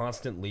like a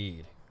constant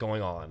lead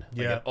going on like,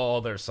 Yeah. in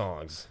all their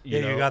songs.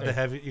 You know? got the And-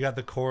 heavy, you got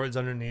the chords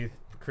underneath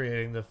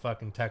creating the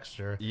fucking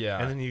texture. Yeah.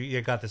 And then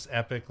you got this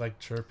epic, like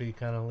chirpy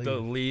kind of lead. The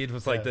lead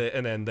was like Yeah.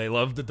 and then they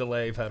love the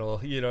delay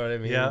pedal, you know what I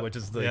mean? Yeah. Which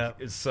is like Yeah.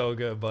 it's so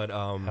good. But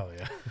Hell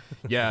yeah.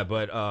 yeah,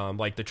 but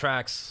like the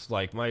tracks,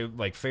 like my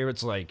like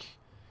favorites, like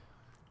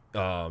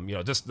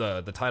just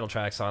the title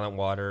track, Silent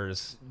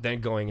Waters,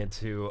 then going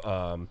into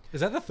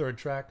Is that the third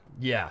track?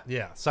 yeah,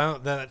 Yeah.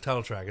 Silent, that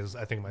title track is,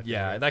 I think, my favorite.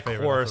 yeah, that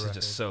favorite chorus off is the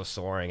just record.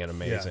 so soaring and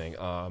amazing.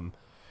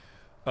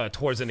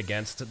 Towards and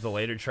against the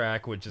later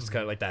track, which is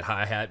kind of like that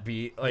hi-hat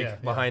beat like Yeah,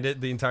 behind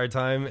it the entire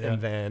time. Yeah.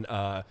 And then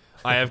I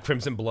have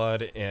Crimson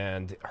Blood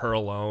and Her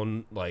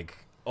Alone, like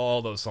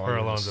all those songs Her are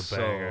Alone's a so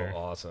banger.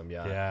 awesome.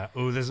 Yeah.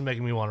 Yeah. Ooh, this is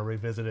making me want to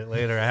revisit it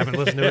later. I haven't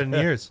listened to it in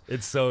years.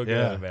 It's so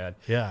good, Yeah. man.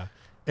 Yeah.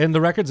 And the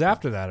records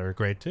after that are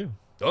great too.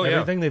 Oh, yeah.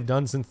 Everything they've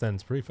done since then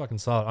is pretty fucking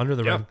solid. Under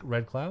the Yeah.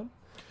 Red Cloud?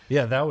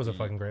 Yeah, that was a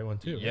fucking great one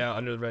too. Yeah,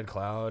 Under the Red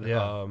Cloud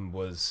Yeah.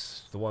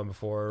 was the one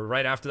before.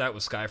 Right after that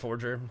was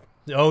Skyforger.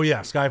 Oh yeah,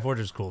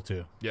 Skyforger's cool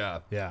too. Yeah.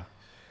 Yeah.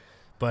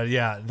 But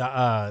yeah,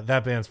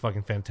 that band's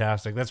fucking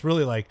fantastic. That's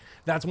really like,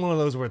 that's one of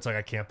those where it's like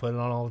I can't put it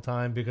on all the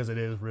time because it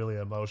is really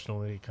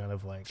emotionally kind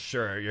of like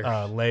Sure. You're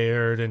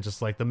layered, and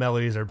just like the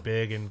melodies are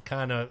big and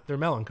kind of, they're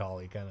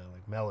melancholy kind of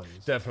like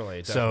melodies.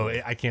 definitely. So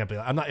I can't be,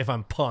 I'm not, if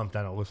I'm pumped,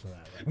 I don't listen to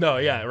that. Right? No,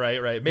 yeah,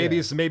 right. Maybe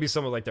Yeah. maybe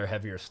some of like their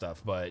heavier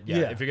stuff, but yeah,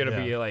 Yeah, if you're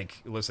gonna be yeah. like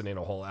listening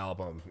to a whole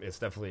album, it's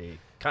definitely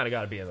kind of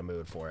got to be in the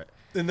mood for it.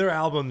 In their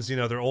albums,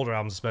 their older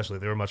albums especially,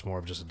 they were much more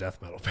of just a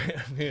death metal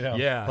band.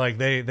 Yeah. Like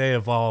they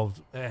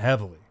evolved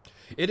heavily,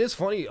 It is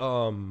funny,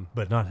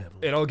 but not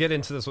heavily. and I'll get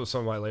into this with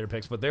some of my later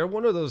picks, but they're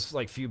one of those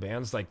like few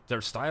bands like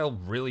their style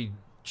really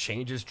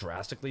changes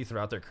drastically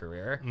throughout their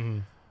career,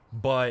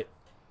 but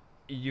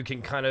you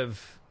can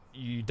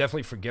you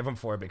definitely forgive them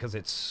for it because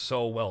it's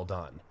so well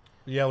done.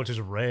 Yeah, which is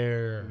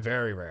rare.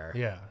 Very rare.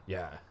 Yeah.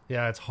 Yeah.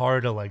 Yeah, it's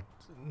hard to like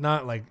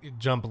not like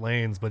jump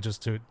lanes, but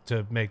just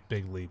to make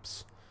big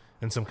leaps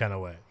in some kind of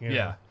way.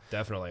 Yeah,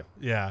 definitely.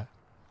 Yeah.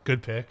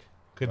 Good pick.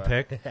 Good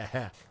pick.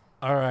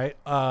 All right.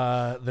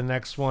 The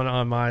next one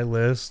on my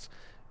list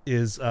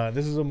is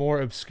this is a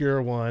more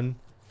obscure one.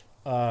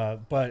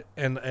 But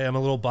I'm a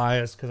little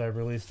biased because I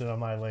released it on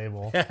my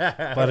label.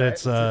 But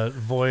it's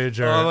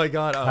Voyager. Oh my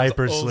god, I was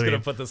Hypersleep. gonna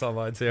put this on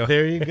mine too.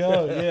 There you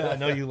go. Yeah, I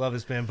know you love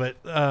this band, but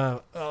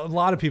a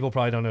lot of people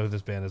probably don't know who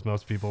this band is.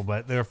 Most people,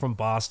 but they're from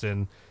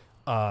Boston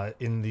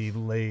in the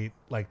late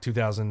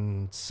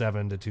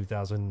 2007 to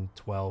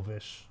 2012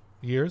 ish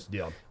years.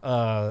 Yeah.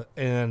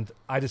 And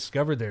I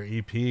discovered their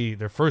EP,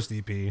 their first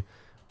EP,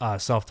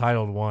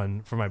 self-titled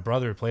one, for my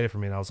brother who played it for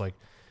me, and I was like,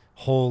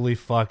 holy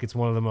fuck, it's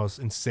one of the most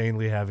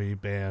insanely heavy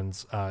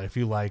bands. If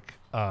you like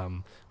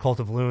Cult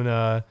of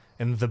Luna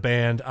and the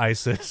band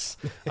ISIS,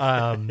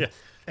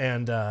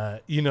 and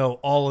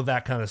all of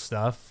that kind of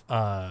stuff,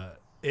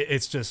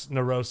 it's just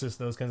Neurosis,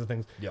 those kinds of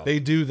things. Yeah. They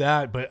do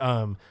that, but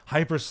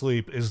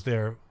Hypersleep is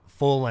their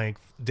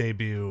full-length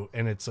debut,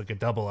 and it's like a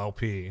double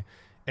LP,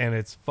 and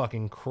it's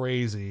fucking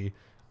crazy.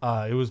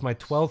 It was my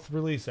 12th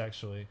release,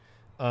 actually,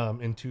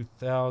 in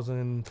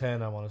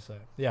 2010, I want to say.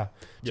 Yeah,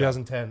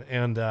 2010.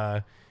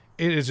 And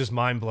it is just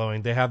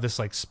mind-blowing. They have this,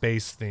 like,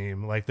 space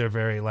theme. Like, they're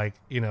very, like,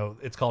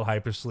 it's called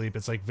Hypersleep.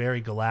 It's, like,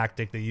 very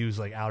galactic. They use,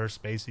 like, outer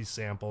spacey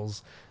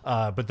samples.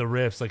 But the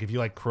riffs, like, if you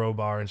like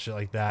Crowbar and shit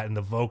like that, and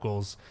the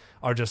vocals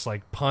are just,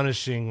 like,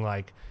 punishing,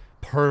 like,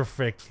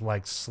 perfect,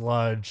 like,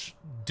 sludge,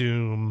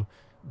 doom,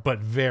 but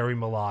very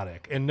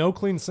melodic. And no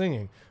clean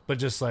singing, but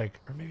just, like,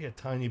 or maybe a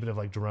tiny bit of,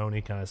 like,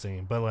 droney kind of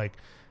singing. But, like,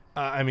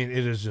 I mean,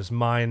 it is just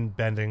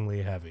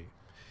mind-bendingly heavy,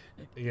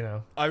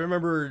 I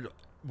remember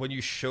when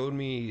you showed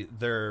me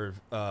their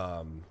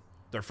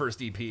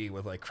first EP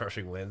with like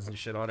Crushing Winds and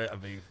shit on it. I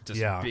mean, just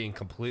being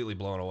completely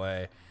blown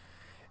away.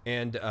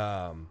 And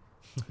I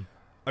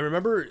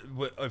remember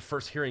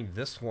first hearing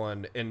this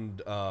one,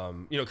 and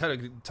kind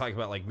of talking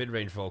about like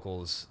mid-range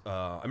vocals.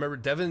 I remember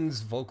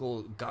Devin's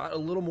vocal got a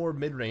little more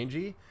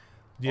mid-rangey.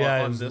 Yeah,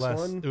 on it was this less,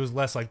 one. it was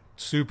less like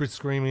super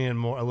screamy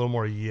and a little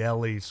more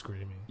yelly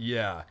screaming.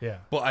 Yeah, Yeah.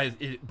 But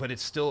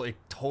it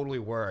totally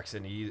works,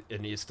 and he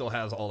still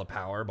has all the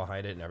power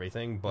behind it and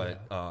everything.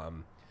 But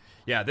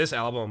this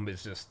album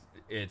is just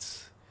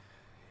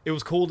it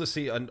was cool to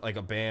see a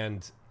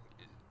band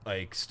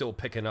like still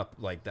picking up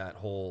like that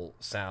whole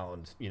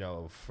sound,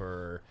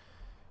 for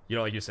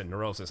like you said,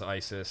 Neurosis,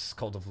 ISIS,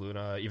 Cult of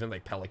Luna, even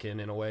like Pelican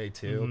in a way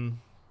too.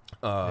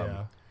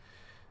 Yeah.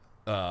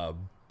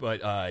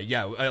 But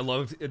yeah, I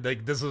loved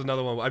like this is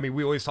another one. I mean,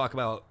 we always talk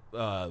about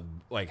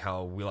like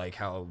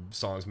how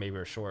songs maybe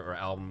are short or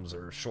albums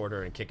are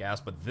shorter and kick ass,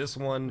 but this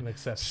one, An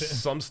exception.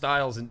 some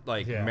styles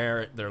like Yeah.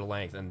 merit their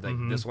length, and like,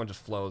 this one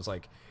just flows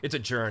like it's a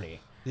journey.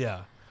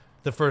 Yeah.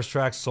 The first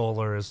track,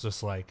 Solar, is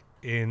just like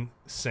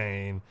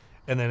insane.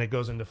 And then it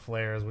goes into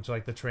Flares, which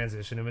like the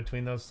transition in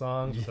between those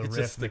songs, with the Just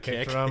riff, the the kick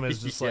kick. drum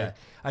is just Yeah. like,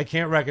 I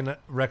can't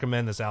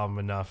recommend this album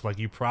enough. Like,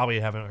 you probably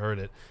haven't heard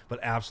it, but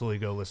absolutely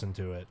go listen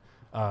to it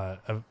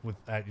with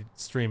at your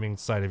streaming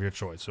site of your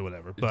choice or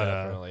whatever. But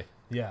Definitely.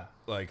 yeah.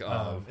 Like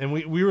And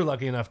we were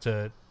lucky enough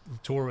to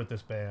tour with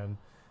this band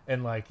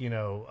and like, you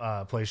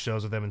know, play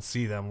shows with them and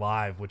see them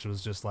live, which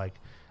was just like,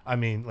 I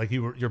mean, like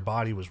your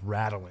body was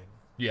rattling.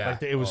 yeah,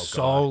 Like it was Oh,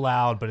 so God.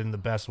 loud, but in the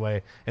best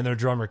way. And their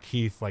drummer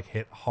Keith like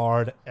hit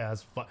hard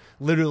as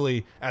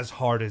literally as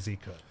hard as he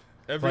could.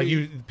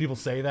 People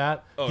say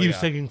that Oh, he was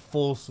yeah. taking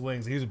full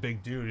swings. He was a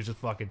big dude. He's just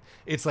fucking.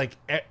 It's like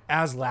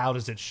as loud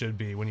as it should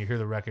be. When you hear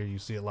the record, you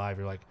see it live.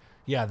 You're like,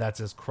 yeah, that's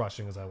as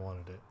crushing as I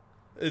wanted it.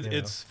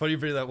 It's funny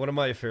for that. One of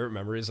my favorite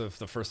memories of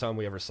the first time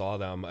we ever saw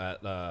them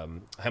at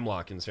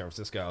Hemlock in San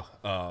Francisco.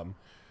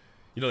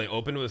 You know, they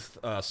opened with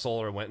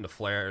Solar, went into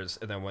Flares,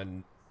 and then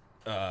when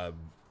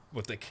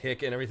with the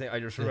kick and everything, I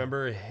just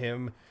remember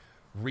him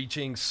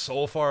reaching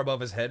so far above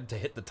his head to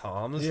hit the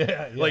toms.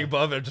 Yeah. Like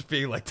above it, just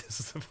being like, "This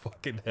is the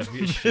fucking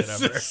heaviest shit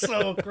This ever." is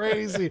so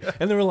crazy.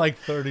 And there were like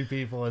 30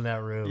 people in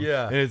that room.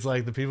 Yeah. And it's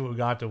like the people who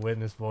got to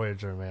witness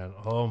Voyager, man.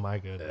 Oh my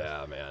goodness.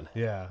 Yeah, man.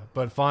 Yeah,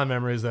 but fond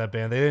memories of that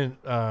band. They didn't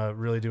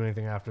really do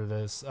anything after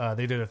this.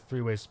 They did a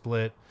 3-way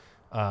split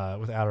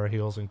with Outer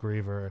Heels and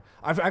Griever.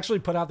 I've actually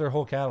put out their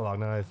whole catalog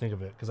now that I think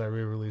of it because I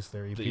re-released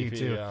their EP, The EP,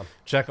 too. yeah.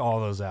 Check all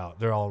those out.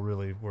 They're all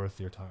really worth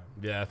your time.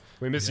 Yeah,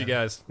 we miss you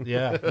guys.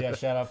 Yeah.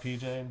 Shout out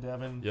PJ and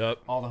Devin. Yep.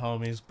 All the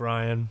homies,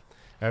 Brian,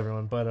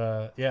 everyone.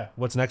 But yeah,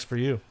 what's next for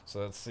you?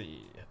 So let's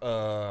see.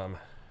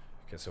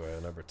 Okay, so we're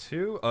at number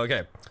 2.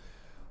 Okay,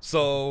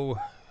 so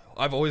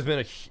I've always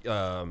been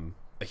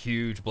a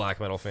huge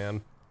black metal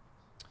fan.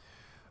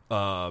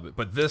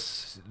 But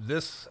this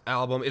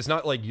album is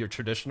not like your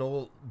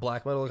traditional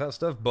black metal kind of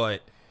stuff,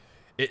 but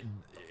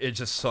it's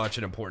just such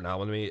an important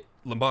album to me.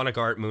 Lymphonic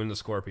Art, Moon the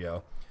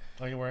Scorpio.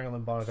 Are you wearing a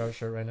Lymphonic Art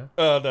shirt right now?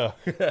 Oh no.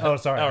 Oh,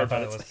 sorry. Our I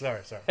thought it buds.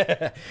 was.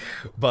 Sorry.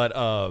 But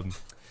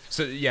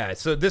so yeah,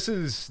 so this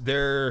is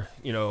their,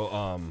 you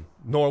know,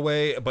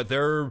 Norway, but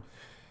they're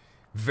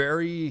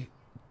very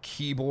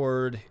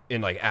keyboard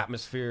and like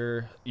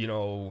atmosphere, you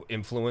know,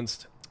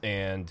 influenced.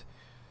 And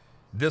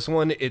this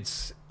one,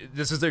 this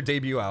is their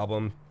debut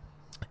album,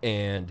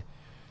 and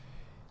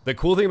the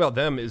cool thing about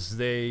them is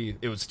it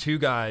was 2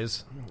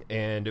 guys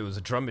and it was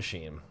a drum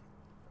machine.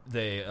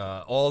 They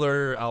all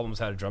their albums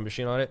had a drum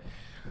machine on it.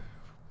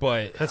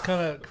 But That's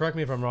kind of, correct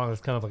me if I'm wrong, that's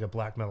kind of like a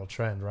black metal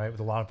trend, right? With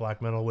a lot of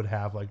black metal would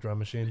have like drum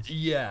machines.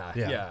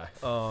 yeah.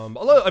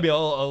 Although I mean,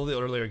 all the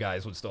earlier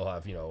guys would still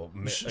have, you know,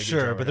 a Sure,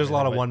 guitar but and there's a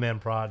lot of everything, one-man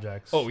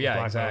projects. Oh, yeah,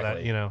 black metal,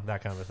 exactly. that, you know,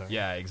 that kind of thing.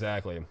 Yeah,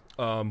 exactly.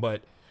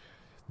 But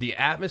the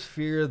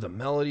atmosphere, the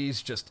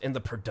melodies, just and the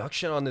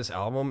production on this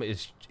album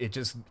it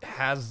just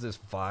has this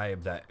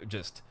vibe that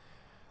just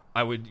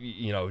I would,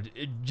 you know,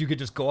 you could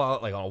just go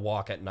out like on a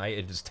walk at night.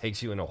 It just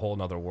takes you in a whole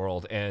nother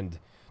world. And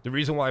the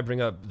reason why I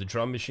bring up the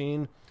drum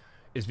machine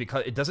is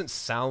because it doesn't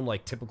sound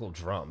like typical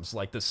drums.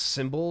 Like the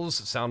cymbals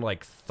sound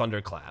like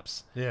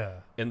thunderclaps, Yeah.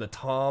 and the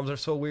toms are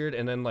so weird.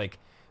 And then like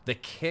the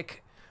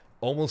kick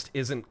almost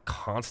isn't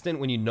constant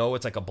when you know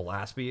it's like a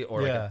blast beat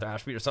or like Yeah. a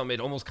thrash beat or something. It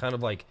almost kind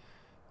of like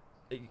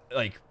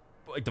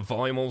the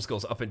volume almost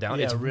goes up and down.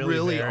 Yeah, It's it really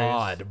really varies.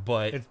 odd,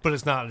 but But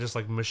it's not just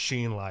like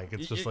machine-like.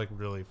 It's just like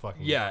really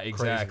fucking yeah, crazy.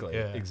 exactly,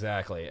 Yeah.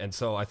 exactly. And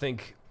so I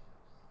think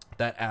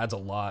that adds a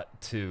lot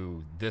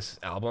to this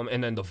album.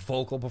 And then the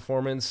vocal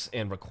performance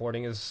and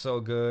recording is so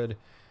good.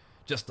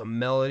 Just the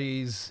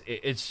melodies,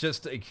 it's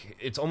just like,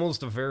 it's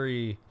almost a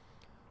very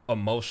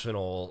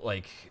emotional,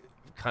 like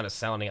kind of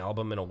sounding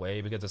album in a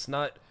way, because it's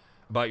not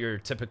about your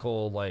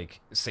typical like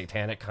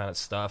satanic kind of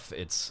stuff.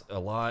 It's a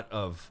lot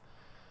of,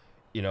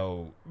 you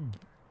know,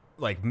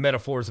 like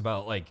metaphors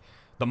about like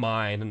the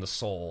mind and the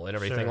soul and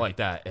everything Sure. like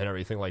that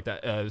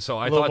so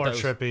I A little thought more that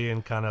was, trippy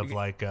and kind of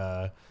like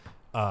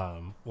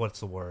what's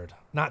the word?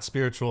 Not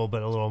spiritual,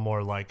 but a little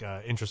more like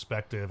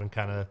introspective and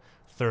kind of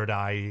third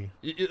eye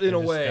in a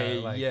way,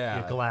 like,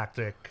 yeah.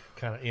 galactic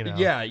kind of, you know.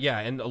 Yeah,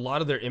 and a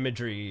lot of their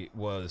imagery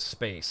was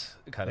space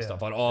kind of Yeah,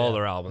 stuff on all yeah,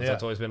 their albums. yeah.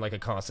 That's always been like a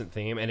constant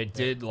theme, and it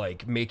did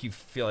like make you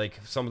feel like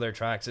some of their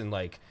tracks in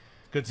like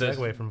Good This-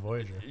 segue from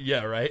Voyager.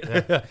 yeah, right.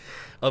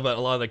 But a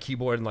lot of the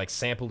keyboard and like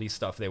sampley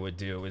stuff they would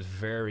do is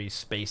very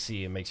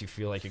spacey and makes you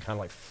feel like you're kind of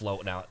like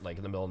floating out like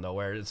in the middle of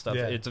nowhere and stuff.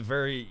 Yeah. It's a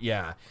very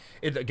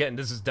again,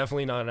 this is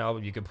definitely not an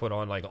album you could put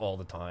on like all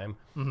the time.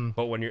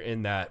 But when you're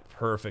in that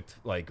perfect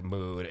like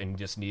mood and you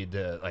just need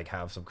to like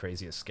have some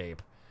crazy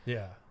escape,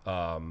 Yeah.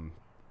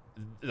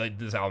 like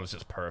this album is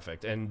just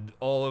perfect. And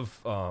all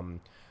of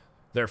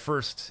their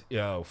first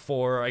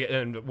 4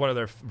 and one of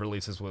their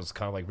releases was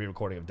kind of like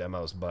re-recording of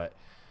demos, but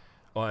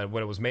when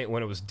it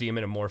was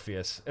Demon and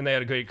Morpheus, and they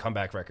had a great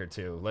comeback record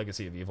too,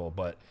 Legacy of Evil.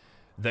 But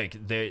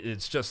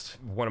it's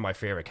just one of my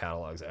favorite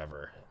catalogs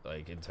ever.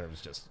 Like in terms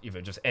of just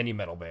even just any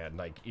metal band,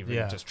 like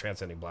even just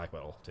transcending black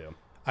metal too.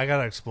 I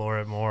gotta explore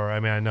it more. I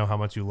mean, I know how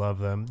much you love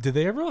them. Did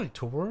they ever like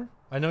tour?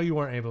 I know you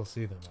weren't able to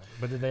see them,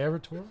 but did they ever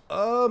tour?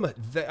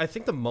 I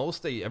think the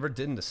most they ever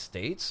did in the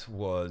States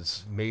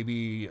was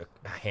maybe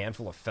a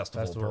handful of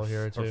festival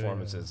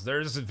performances. Yeah.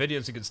 There's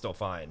videos you can still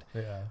find.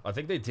 Yeah, I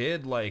think they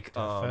did like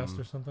Fest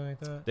or something like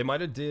that. They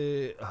might have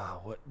did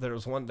there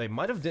was one they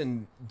might have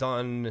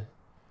done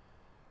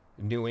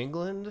New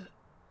England.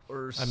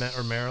 Or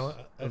Maryland.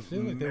 I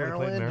feel like they Maryland,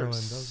 played Maryland or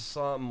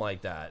something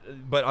like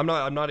that. But I'm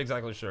not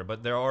exactly sure.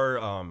 But there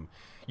are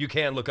you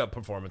can look up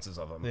performances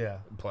of them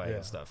playing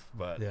and stuff.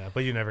 But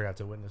but you never got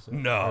to witness it.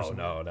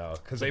 No,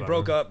 because they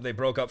broke up. They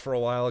broke up for a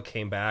while,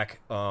 came back,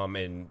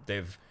 and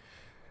they've.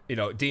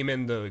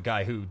 Demon, the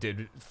guy who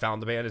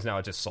found the band, is now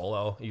just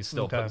solo. He's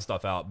still putting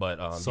stuff out, but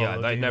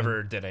they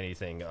never did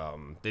anything.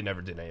 They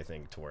never did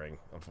anything touring,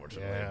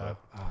 unfortunately. Yeah,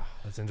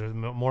 that's interesting.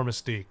 More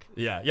mystique.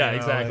 Yeah,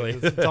 exactly.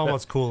 It's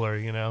almost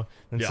cooler, than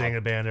seeing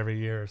a band every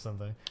year or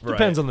something. Right.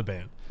 Depends on the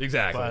band.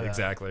 Exactly,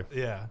 exactly.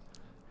 Yeah.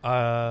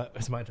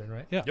 It's my turn,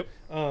 right? Yeah. Yep.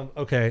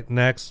 Okay,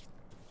 next.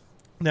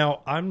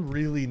 Now, I'm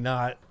really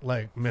not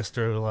like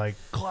Mr. like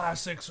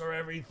classics or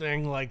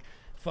everything like.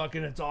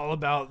 Fucking, it's all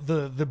about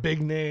the big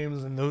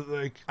names and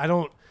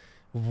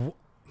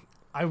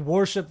I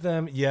worship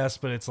them, yes,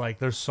 but it's like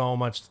there's so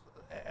much.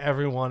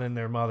 Everyone and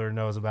their mother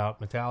knows about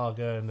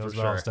Metallica and knows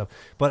about all this stuff.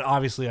 But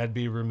obviously, I'd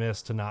be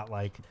remiss to not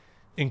like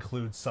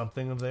include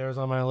something of theirs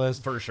on my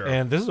list for sure.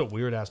 And this is a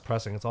weird ass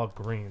pressing. It's all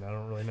green. I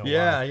don't really know.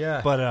 Yeah, why. Yeah.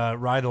 But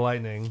Ride the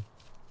Lightning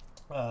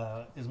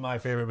is my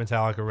favorite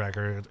Metallica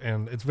record,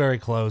 and it's very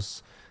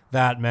close.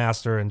 That,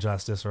 Master, and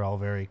Justice are all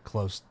very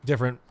close,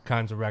 different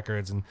kinds of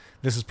records, and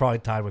this is probably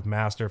tied with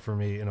Master for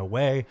me in a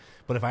way.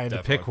 But if I had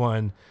to pick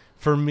one,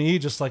 for me,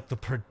 just like the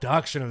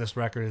production of this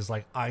record is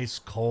like ice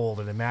cold,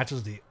 and it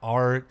matches the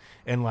art,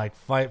 and like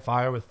Fight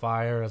Fire with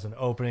Fire as an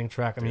opening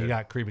track. I mean, you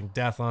got Creeping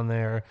Death on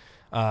there.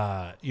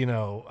 I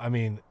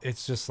mean,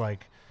 it's just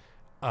like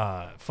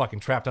fucking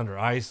Trapped Under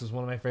Ice is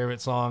one of my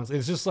favorite songs.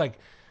 It's just like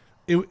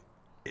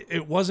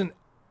it wasn't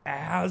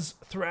as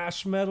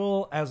thrash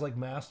metal as like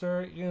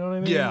Master, you know what I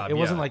mean? It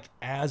wasn't like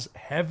as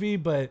heavy,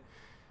 but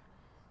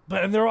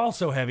and they're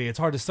also heavy. It's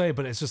hard to say,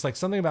 but it's just like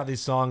something about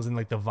these songs and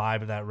like the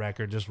vibe of that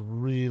record just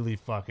really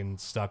fucking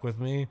stuck with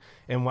me.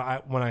 And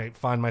when I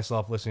find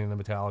myself listening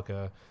to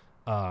Metallica,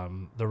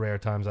 the rare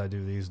times I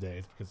do these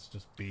days, because it's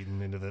just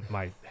beaten into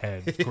my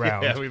head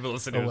ground. Yeah, we've been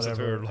listening to it since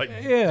we were like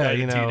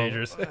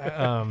teenagers.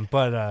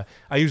 But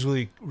I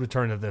usually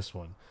return to this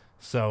one.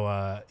 So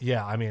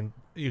I mean,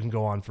 you can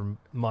go on for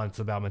months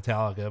about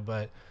Metallica,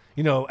 but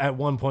at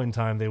one point in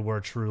time, they were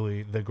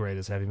truly the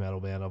greatest heavy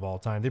metal band of all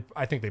time.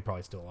 I think they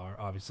probably still are,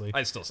 obviously.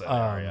 I'd still say they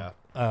are,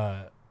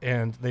 yeah.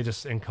 And they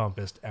just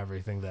encompassed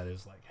everything that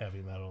is like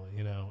heavy metal,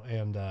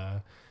 and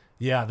the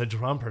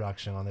drum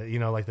production on it,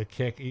 like the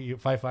kick,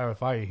 Fight Fire with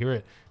Fire, you hear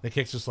it, the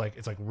kick's just like,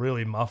 it's like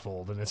really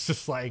muffled, and it's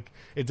just like,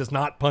 it's just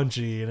not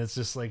punchy, and it's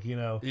just like,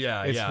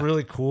 it's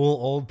really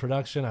cool old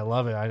production. I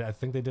love it. I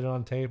think they did it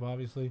on tape,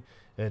 obviously.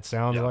 It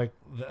sounds like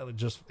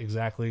just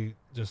exactly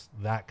just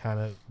that kind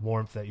of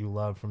warmth that you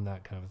love from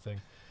that kind of thing.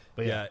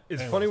 But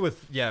it's funny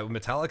with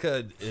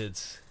Metallica.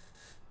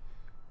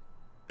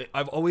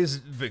 I've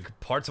always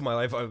parts of my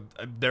life.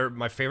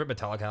 My favorite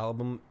Metallica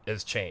album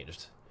has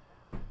changed.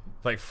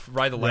 Like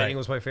Ride the Lightning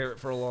was my favorite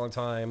for a long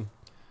time.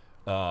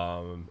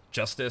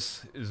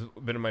 Justice has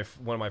been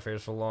one of my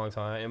favorites for a long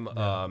time.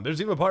 Yeah. There's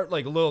even a part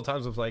like little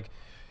times of like,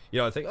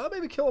 I think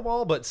maybe Kill 'Em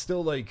All, but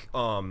still like.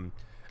 Kill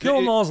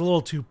 'Em All is a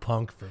little too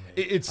punk for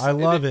me. I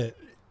love it.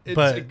 It's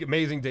an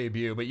amazing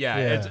debut, but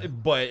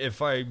but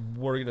if I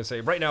were gonna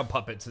say right now,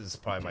 Puppets is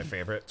probably my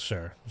favorite.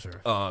 Sure.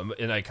 And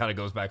it kind of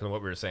goes back to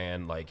what we were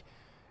saying. Like,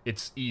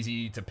 it's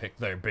easy to pick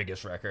their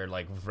biggest record,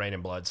 like with Rain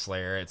and Blood,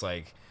 Slayer. It's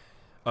like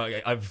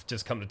I've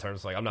just come to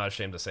terms like I'm not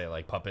ashamed to say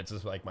like Puppets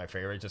is like my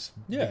favorite, just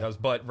because.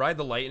 But Ride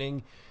the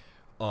Lightning,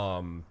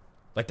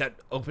 like that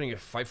opening of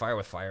Fight Fire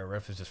with Fire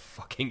riff is just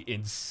fucking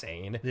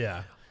insane.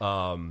 Yeah.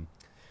 For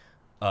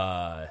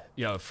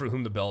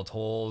Whom the Bell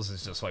Tolls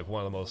is just like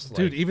one of the most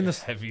even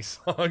this heavy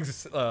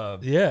songs.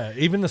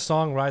 Even the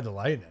song Ride the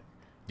Lightning.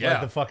 Yeah,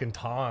 like the fucking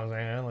tongs,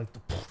 man. Like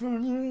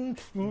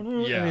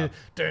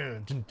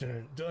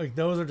like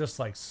those are just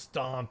like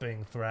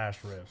stomping thrash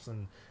riffs,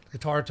 and the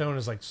guitar tone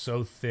is like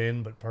so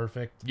thin but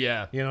perfect.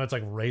 Yeah, it's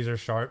like razor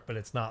sharp, but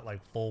it's not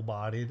like full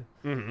bodied.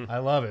 Mm-hmm. I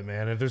love it,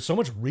 man. And there's so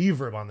much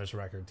reverb on this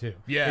record too.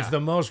 Yeah, it's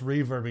the most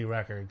reverby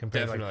record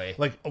compared Definitely.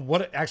 to like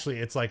what actually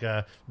it's like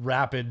a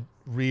rapid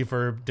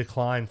reverb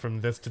decline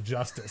from this to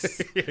Justice.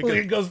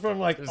 It goes from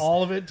like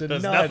all of it to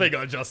there's none. nothing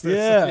on Justice.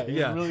 Yeah,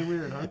 it's really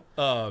weird,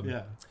 huh?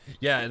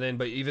 And then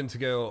but even to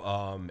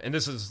go and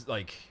this is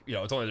like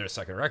it's only their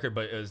second record,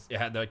 but it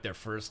had like their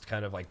first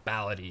kind of like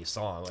ballady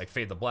song, like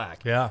Fade to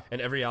Black. Yeah,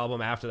 and every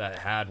album after that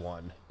had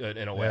one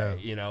in a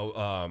way.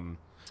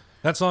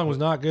 That song was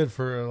not good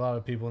for a lot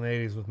of people in the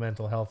 80s with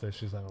mental health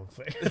issues, I don't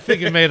think. I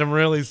think it made them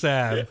really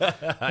sad. I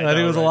think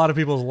it was a lot of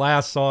people's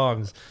last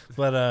songs.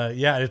 But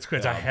yeah, it's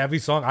a heavy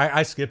song.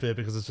 I skip it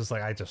because it's just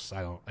like, it's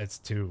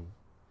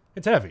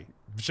heavy.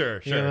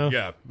 Sure. You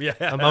know?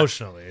 Yeah.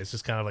 Emotionally. It's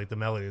just kind of like the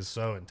melody is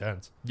so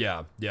intense.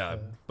 Yeah.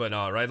 But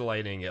Ride the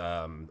Lightning,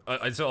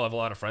 I still have a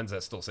lot of friends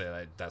that still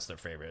say that's their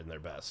favorite and their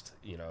best,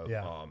 you know?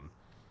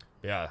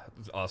 Yeah.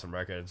 It's an awesome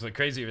record. It's like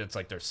crazy if it's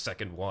like their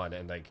second one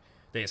and like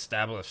they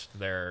established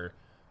their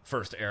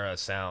first era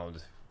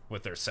sound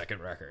with their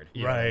second record.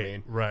 You know what I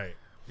mean? Right.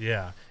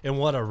 Yeah. And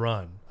what a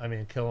run. I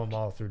mean, Kill 'Em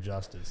All Through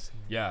Justice.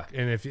 Yeah.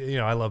 And if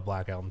I love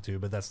Black Album too,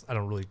 but I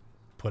don't really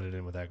put it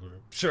in with that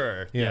group.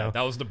 Sure. You know?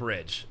 That was the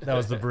bridge. That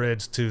was the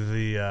bridge to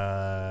the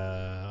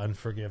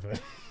Unforgiven.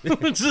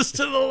 Just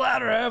to the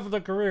latter half of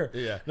the career.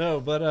 Yeah. No,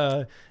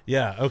 but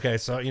yeah. Okay.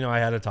 So, I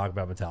had to talk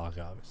about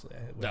Metallica, obviously.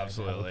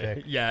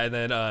 Absolutely. Yeah. And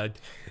then,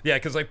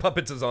 because like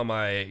Puppets is on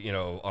my,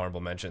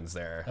 honorable mentions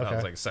there. Okay. That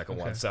was like the second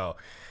one. So,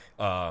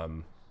 we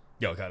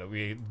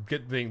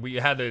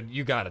had to,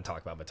 you got to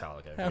talk about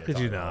Metallica. How could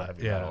you not?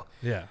 Yeah. Metal.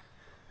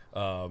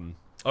 Yeah.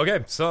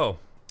 Okay. So,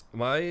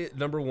 my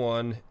number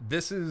one,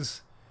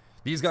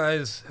 these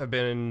guys have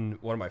been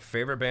one of my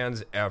favorite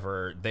bands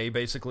ever. They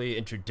basically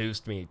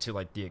introduced me to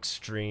like the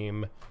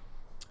extreme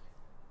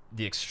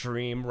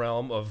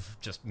realm of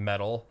just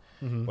metal.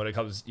 Mm-hmm. When it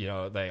comes,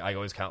 I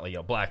always count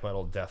like black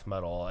metal, death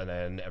metal, and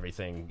then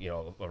everything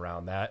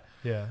around that.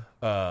 Yeah.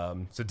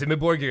 So Dimmu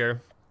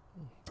Borgir,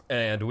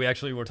 and we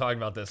actually were talking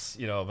about this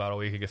about a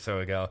week or so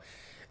ago.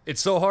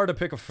 It's so hard to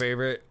pick a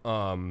favorite.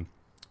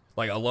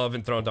 Like, I love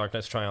Enthroned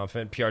Darkness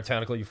Triumphant.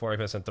 Puritanical Euphoric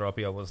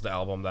Misanthropia was the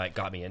album that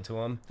got me into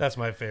them. That's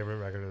my favorite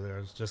record of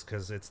theirs, just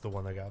because it's the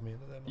one that got me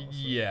into them. Also.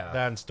 Yeah.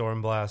 That and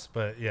Stormblast,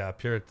 but yeah,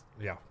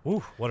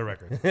 Woo, what a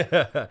record.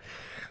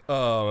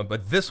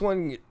 But this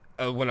one,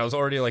 when I was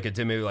already like a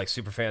Dimmu like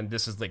super fan,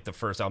 this is like the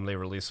first album they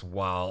released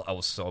while I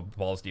was so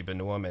balls deep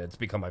into them, and it's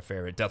become my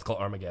favorite. Death Cult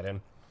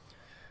Armageddon.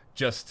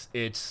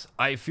 Dimmu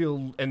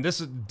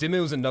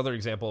is another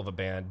example of a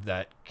band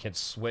that can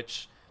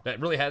switch, that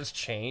really has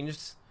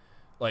changed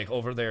like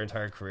over their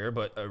entire career,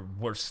 but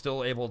we're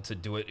still able to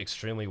do it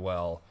extremely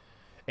well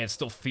and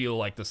still feel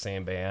like the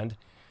same band.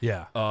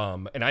 Yeah.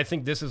 And I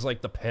think this is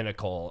like the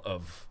pinnacle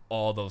of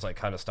all those like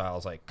kind of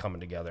styles like coming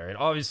together. And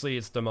obviously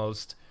it's the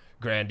most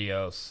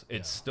grandiose.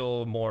 It's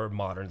still more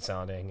modern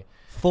sounding.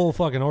 Full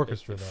fucking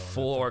orchestra though.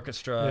 Full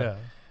orchestra.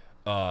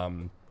 Yeah.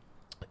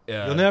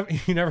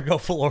 You never go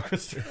full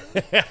orchestra,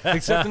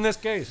 except in this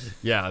case.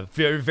 Yeah,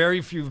 very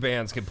very few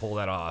bands can pull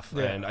that off,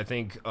 yeah. And I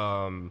think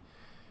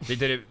they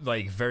did it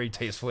like very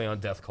tastefully on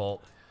Death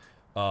Cult.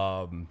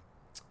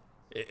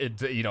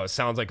 It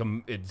sounds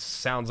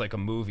like a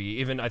movie.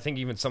 Even I think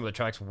even some of the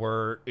tracks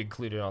were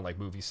included on like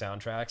movie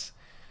soundtracks.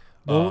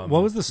 What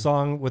was the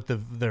song with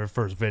their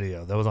first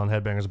video that was on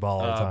Headbangers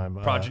Ball all the time?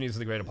 Progenies of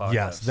the Great Apocalypse.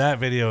 Yes, that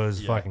video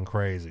is fucking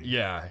crazy.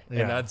 Yeah,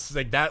 and that's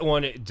like that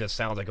one. It just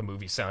sounds like a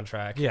movie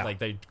soundtrack. Yeah, like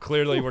they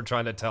clearly were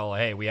trying to tell,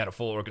 hey, we had a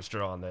full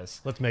orchestra on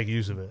this. Let's make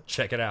use of it.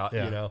 Check it out.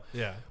 Yeah.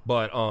 Yeah.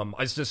 But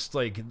it's just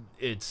like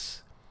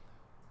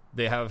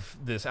they have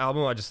this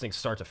album. I just think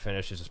start to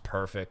finish is just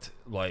perfect.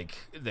 Like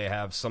they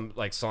have some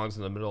like songs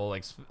in the middle,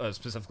 like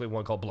specifically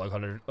one called Blood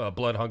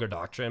Hunger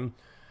Doctrine,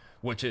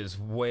 which is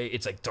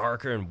it's like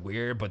darker and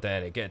weird, but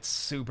then it gets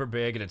super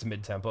big and it's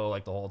mid-tempo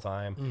like the whole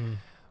time.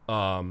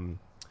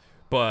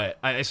 But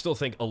I still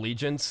think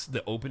Allegiance,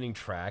 the opening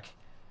track,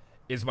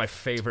 is my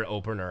favorite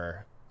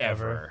opener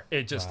ever.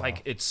 It just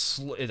like it's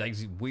like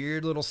these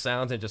weird little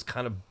sounds and it just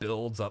kind of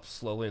builds up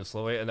slowly,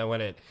 and then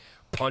when it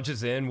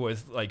punches in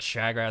with like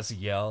Shaggrass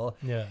yell,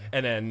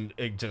 and then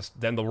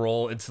then the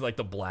roll into like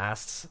the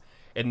blasts.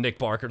 And Nick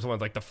Barker's one of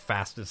like the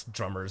fastest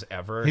drummers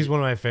ever. He's one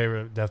of my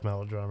favorite death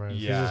metal drummers.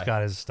 Yeah. He's just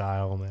got his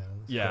style, man.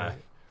 It's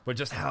great. But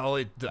just how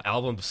the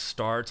album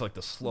starts, like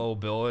the slow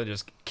build, it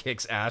just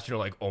kicks ass. You're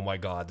like, oh my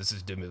god, this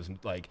is Dimmu's.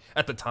 Like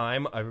at the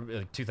time,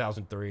 like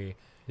 2003,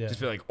 just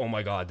be like, oh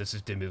my god, this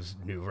is Dimmu's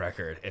new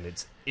record, and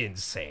it's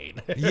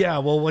insane. Yeah,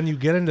 well, when you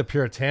get into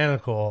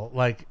Puritanical,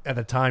 like at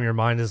the time, your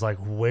mind is like,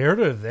 where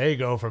do they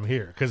go from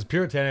here? Because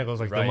Puritanical is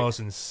like the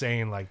most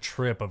insane like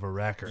trip of a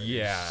record.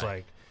 Yeah, it's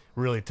like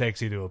really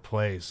takes you to a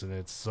place, and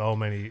it's so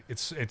many.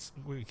 It's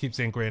we keep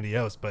saying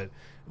grandiose, but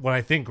when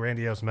I think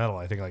grandiose metal,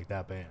 I think like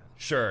that band.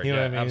 Sure, you know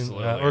what I mean?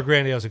 Absolutely. Or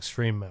grandiose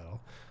extreme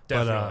metal.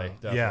 Definitely.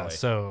 Yeah.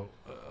 So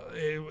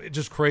it's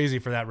just crazy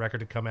for that record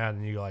to come out,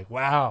 and you're like,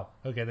 wow,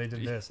 okay, they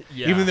did this.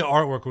 Even the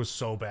artwork was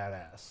so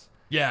badass.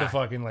 Yeah, the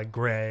fucking like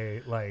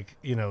gray, like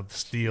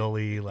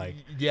steely, like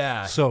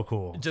so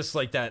cool. Just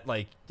like that,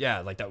 like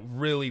that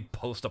really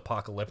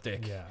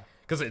post-apocalyptic. Yeah.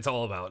 Because it's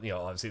all about,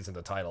 obviously it's in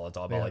the title. It's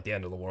all about like the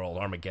end of the world,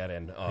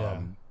 Armageddon.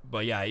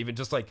 But even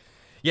just like,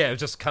 it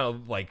was just kind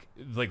of like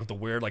the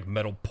weird like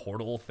metal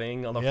portal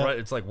thing on the front.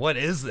 It's like, what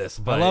is this?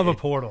 But I love a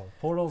portal.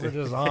 Portals are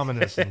just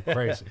ominous and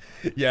crazy.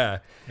 Yeah.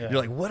 You're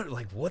like,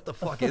 what the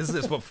fuck is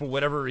this? But for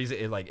whatever reason,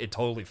 it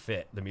totally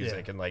fit the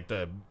music and like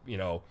the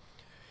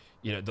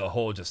the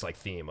whole just like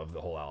theme of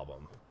the whole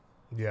album.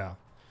 Yeah.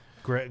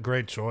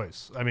 Great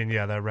choice. I mean,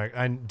 yeah, that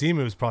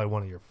Demu is probably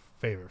one of your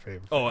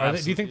favorite. Oh,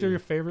 do you think they're your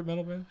favorite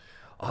metal band?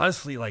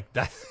 Honestly, like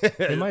that,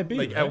 They might be.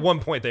 Like right? at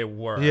one point they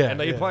were, Yeah, and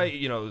they yeah.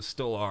 probably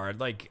still are.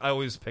 Like I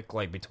always pick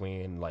like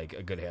between like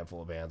a good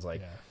handful of bands,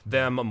 like Yeah.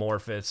 them,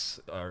 Amorphous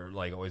are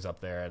like always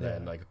up there, and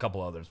then Yeah. like a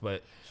couple others.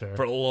 But Sure.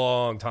 for a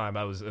long time,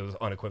 it was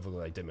unequivocally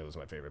like Dimmu was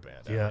my favorite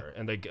band Yeah. ever,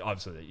 and they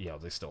obviously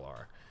they still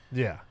are.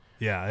 Yeah,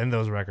 and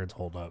those records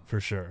hold up for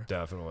sure.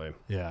 Definitely.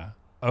 Yeah.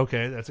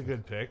 Okay, that's a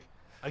good pick.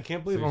 I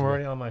can't believe I'm Seriously.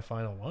 already on my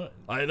final one.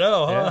 I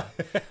know,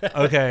 huh?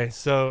 Okay,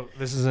 so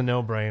this is a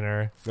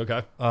no-brainer.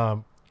 Okay.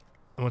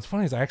 And what's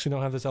funny is I actually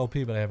don't have this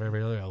LP, but I have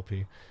every other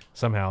LP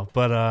somehow.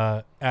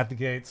 But At the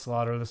Gate,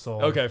 Slaughter of the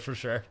Soul. Okay, for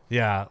sure.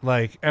 Yeah,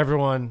 like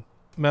everyone,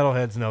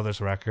 metalheads know this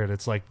record.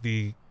 It's like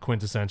the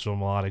quintessential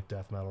melodic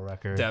death metal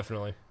record.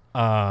 Definitely.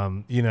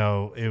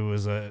 It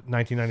was a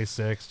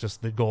 1996,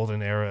 just the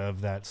golden era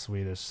of that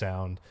Swedish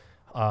sound.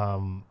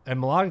 And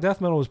melodic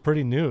death metal was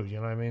pretty new, you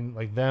know what I mean?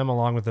 Like them,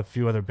 along with a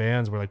few other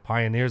bands, were like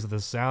pioneers of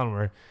this sound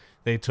where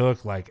they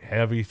took like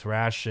heavy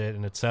thrash shit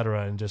and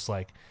etc. and just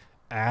like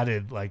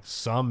added like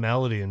some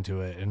melody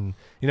into it. And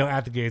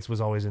At the Gates was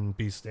always in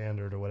B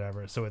standard or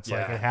whatever, so it's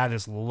like Yeah. it had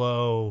this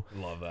low,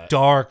 Love that.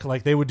 dark,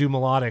 like they would do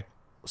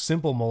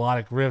simple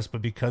melodic riffs,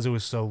 but because it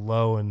was so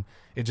low and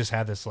it just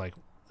had this like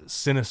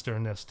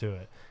sinisterness to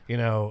it,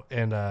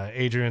 and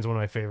Adrian's one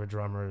of my favorite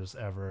drummers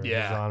ever in the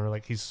Yeah. genre.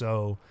 Like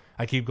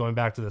I keep going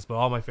back to this, but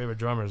all my favorite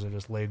drummers are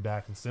just laid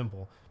back and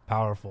simple,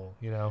 powerful,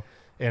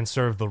 and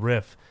serve the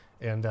riff.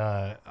 And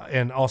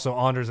also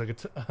Anders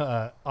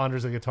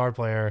a guitar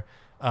player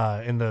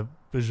in the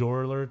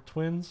Bajorler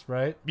twins,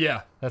 right?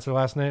 Yeah. That's her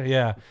last name.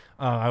 Yeah,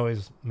 I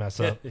always mess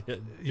up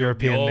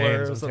European Bjorler names.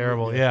 or I'm something,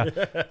 terrible. yeah.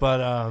 Yeah,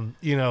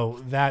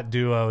 but that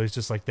duo is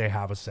just like they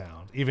have a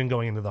sound. Even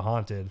going into the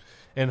Haunted,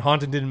 and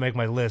Haunted didn't make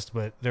my list,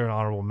 but they're an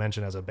honorable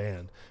mention as a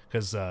band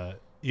because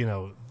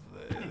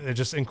they're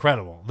just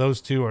incredible.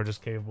 Those two are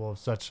just capable of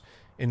such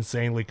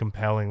insanely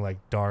compelling, like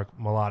dark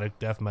melodic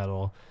death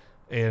metal.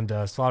 And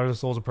Slaughter of the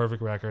Soul is a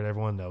perfect record.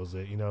 Everyone knows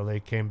it. They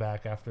came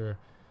back after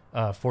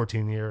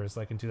 14 years,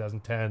 like in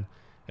 2010,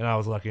 and I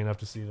was lucky enough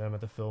to see them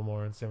at the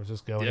Fillmore in San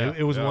Francisco. And Yeah,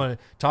 it was yeah. one,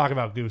 talk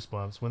about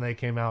goosebumps when they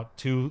came out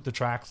to the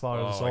track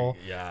Slaughter of the Soul.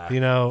 Yeah.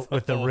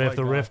 With the Oh riff, my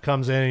the God. riff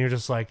comes in, and you're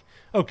just like,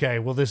 okay,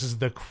 well, this is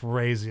the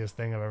craziest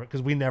thing I've ever,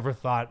 because we never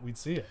thought we'd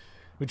see it.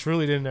 We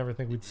truly didn't ever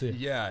think we'd see it.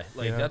 Yeah,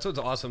 like You know? that's what's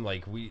awesome.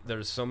 Like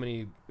there's so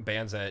many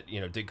bands that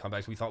did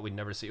comebacks we thought we'd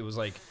never see. It was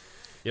like,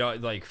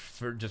 like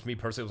for just me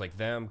personally, it was like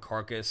them,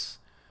 Carcass.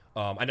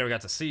 I never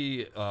got to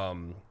see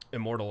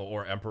Immortal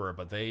or Emperor,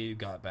 but they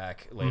got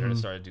back later and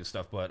started to do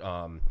stuff. But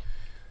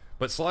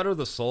Slaughter of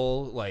the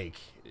Soul, like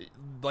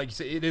you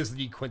say, it is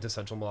the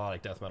quintessential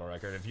melodic death metal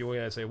record. If you want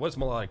to say what's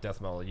melodic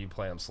death metal, you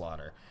play on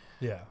Slaughter.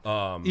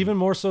 Yeah. Even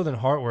more so than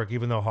Heartwork,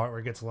 even though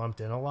Heartwork gets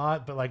lumped in a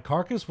lot. But like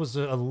Carcass was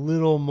a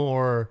little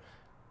more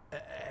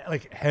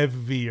like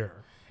heavier.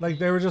 Like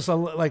they were just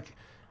like,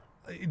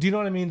 do you know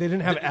what I mean? They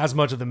didn't have as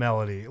much of the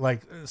melody.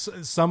 Like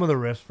some of the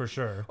riffs for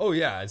sure. Oh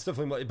yeah, it's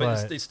definitely,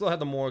 but they still had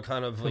the more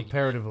kind of like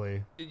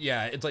Comparatively.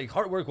 yeah, it's like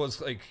Heartwork was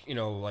like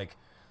like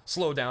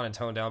slow down and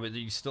toned down, but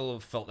you still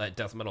felt that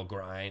death metal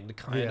grind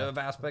kind Yeah. of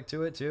aspect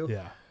to it too.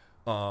 Yeah.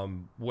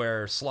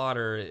 Where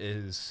Slaughter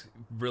is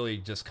really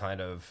just kind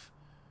of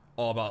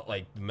all about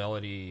like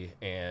melody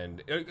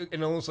and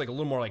almost like a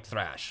little more like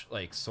thrash,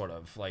 like sort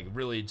of like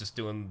really just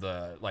doing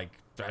the like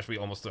thrash beat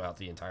almost throughout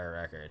the entire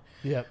record.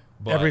 Yep.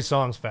 But- Every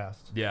song's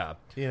fast. Yeah.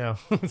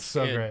 It's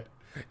so And- great.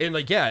 And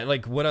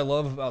like what I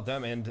love about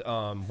them, and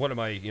one of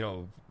my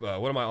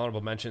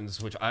honorable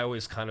mentions, which I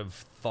always kind of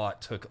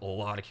thought took a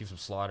lot of cues of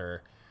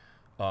Slaughter,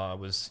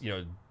 was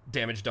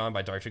Damage Done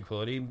by Dark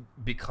Tranquillity,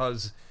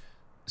 because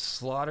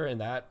Slaughter in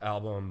that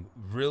album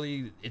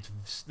really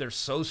they're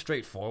so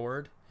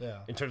straightforward Yeah.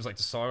 in terms of like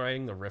the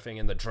songwriting, the riffing,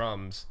 and the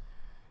drums.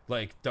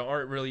 Like there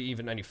aren't really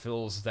even any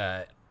fills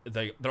that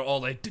they're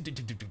all like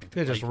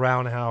They're just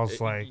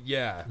roundhouse like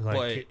yeah,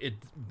 like-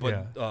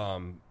 but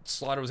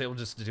Slaughter was able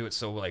just to do it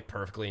so like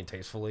perfectly and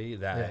tastefully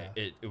that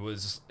Yeah.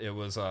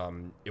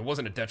 it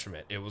wasn't a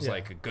detriment. It was Yeah.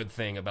 like a good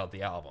thing about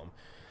the album.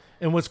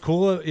 And what's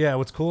cool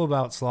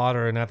about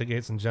Slaughter and At the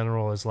Gates in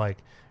general is like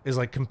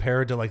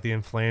compared to like the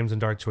In Flames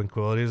and Dark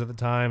Tranquillities at the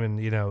time,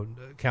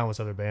 and countless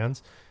other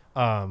bands,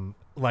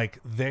 like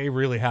they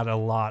really had a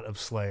lot of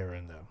Slayer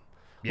in them.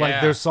 Like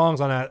Yeah. there's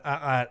songs on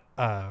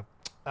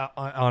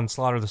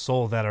Slaughter of the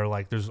Soul that are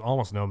like there's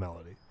almost no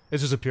melody.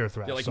 It's just a pure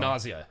thrash. Yeah, like song.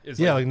 Nausea. Is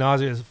Like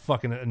Nausea is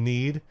fucking a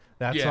need.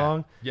 That Yeah,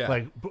 song, yeah.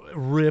 like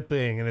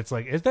ripping, and it's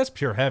like that's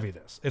pure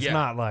heaviness. It's Yeah.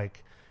 not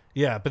like,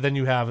 but then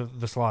you have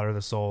the Slaughter of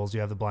the Souls, you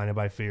have the Blinded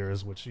by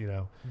Fears, which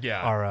Yeah.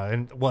 are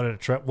and what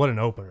an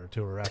opener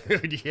to a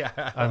record. yeah.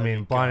 I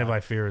mean, Blinded by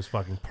Fear is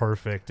fucking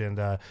perfect, and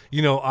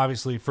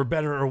obviously for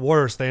better or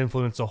worse, they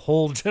influence a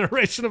whole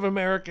generation of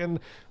American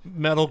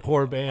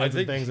metalcore bands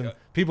and think- things, and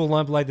people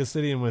lump Light the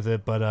City in with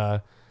it,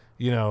 but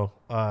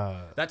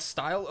that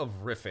style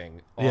of riffing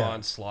Yeah.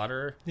 on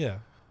Slaughter. yeah,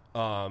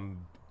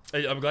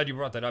 I'm glad you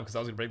brought that up because I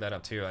was gonna bring that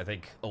up too. I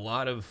think a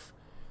lot of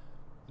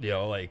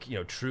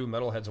true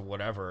metalheads or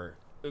whatever,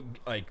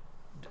 like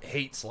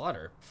hate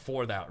Slaughter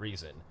for that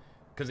reason,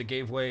 because it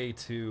gave way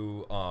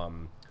to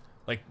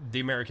like the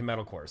American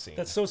metalcore scene.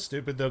 That's so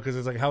stupid though, because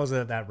it's like, how is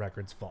it that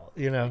record's fault?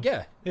 You know?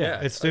 Yeah.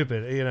 It's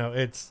stupid. You know,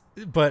 it's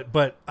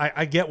but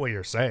I get what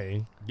you're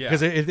saying. Yeah.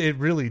 Because it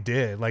really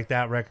did, like,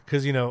 that record.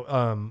 Because, you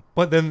know,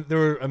 but then there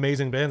were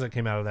amazing bands that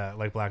came out of that,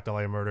 like Black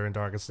Dahlia Murder and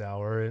Darkest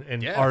Hour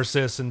and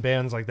Arsis and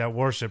bands like that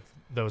worship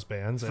those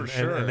bands. For And,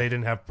 sure. and they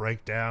didn't have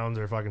breakdowns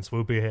or fucking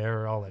swoopy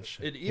hair or all that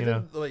shit. Even you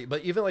know?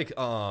 but even like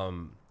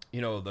you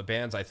know, the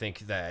bands, I think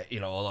that, you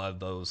know, a lot of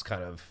those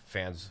kind of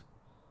fans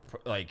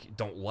like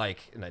don't like,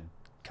 and I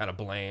kind of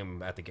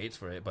blame At the Gates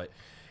for it, but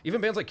even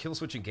bands like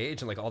Killswitch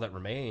Engage and like All That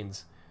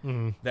Remains,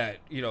 that,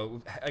 you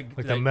know, like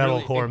that the really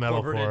metalcore,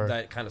 incorporated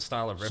that kind of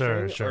style of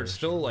riffing, are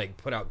still like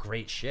put out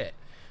great shit.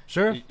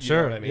 Sure, You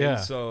sure, know what I mean? yeah.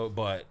 So,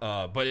 but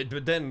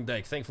then,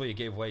 like, thankfully it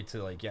gave way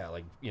to, like,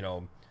 you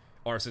know,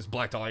 Arsis,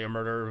 Black Dahlia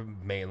Murder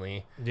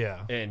mainly,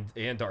 Yeah.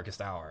 and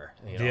Darkest Hour.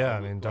 You know, Yeah, I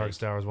mean, like,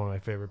 Darkest Hour is one of my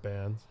favorite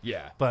bands.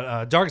 Yeah.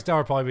 But Darkest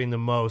Hour probably being the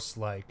most,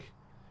 like,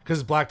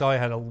 because Black Dahlia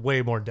had a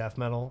way more death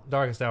metal.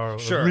 Darkest Hour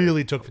Sure.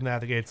 really took from that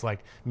the gates,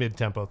 like,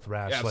 mid-tempo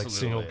thrash, like Absolutely.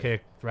 single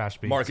kick thrash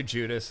beats. Mark of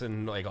Judas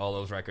and, like, all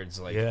those records,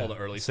 like, all the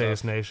early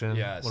Sadist stuff. Nation.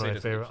 Yeah, one of my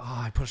Sadist favorite. Nation.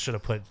 Oh, I should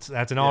have put.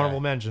 That's an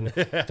honorable mention.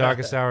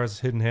 Darkest Hour's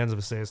Hidden Hands of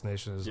a Sadist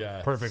Nation is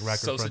a perfect record.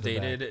 So front to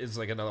back. Sedated is,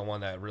 like, another one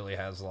that really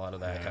has a lot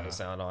of that kind of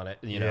sound on it.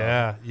 You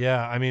know?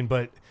 Yeah. I mean,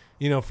 but,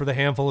 you know, for the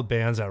handful of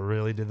bands that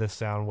really did this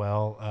sound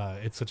well,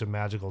 it's such a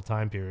magical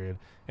time period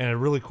and a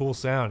really cool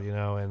sound, you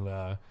know.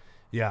 And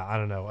yeah, I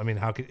don't know. I mean,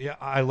 how could? Yeah,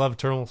 I love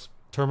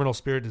Terminal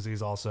Spirit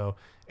Disease also,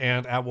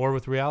 and At War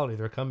with Reality,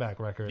 their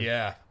comeback record.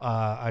 Yeah.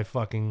 I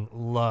fucking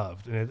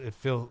loved, and it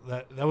feels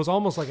that was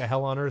almost like a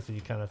Hell on Earthy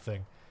kind of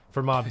thing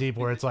for Mobb Deep,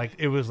 where it's like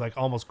it was like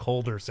almost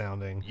colder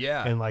sounding,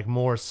 Yeah. and like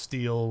more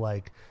steel,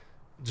 like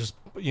just,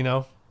 you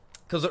know,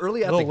 Because the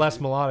early a little less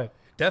melodic.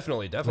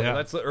 Definitely. Yeah.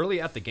 That's the early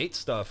At the Gate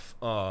stuff,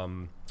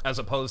 as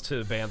opposed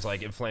to bands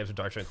like In Flames of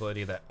Dark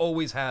Tranquility that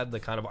always had the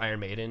kind of Iron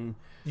Maiden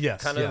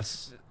Yes, kind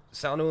yes. of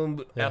sound to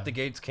them. Yeah. At the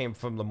Gates came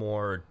from the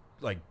more,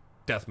 like,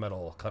 death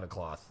metal kind of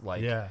cloth.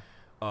 Like, Yeah.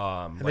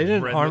 like They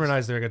didn't Red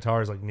harmonize their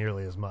guitars like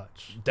nearly as much.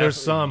 Definitely, There's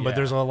some, but yeah.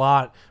 there's a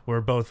lot where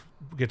both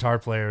guitar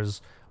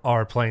players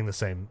are playing the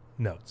same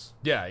notes.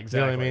 Yeah, exactly.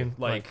 You know what I mean?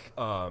 Like,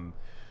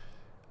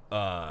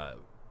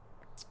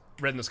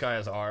 Red in the Sky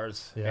Is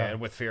Ours, Yeah.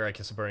 and With Fear I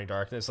Kiss a Burning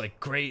Darkness, like,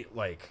 great,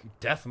 like,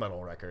 death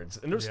metal records.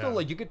 And there's Yeah. still,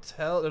 like, you could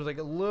tell there's, like,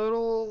 a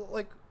little,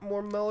 like,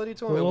 more melody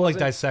to A them. little like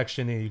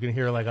dissection-y. You can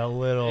hear like a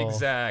little.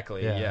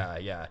 Exactly. Yeah.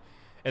 Yeah.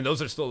 And those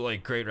are still,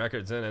 like, great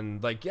records.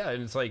 And like, yeah,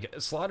 and it's like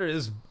Slaughter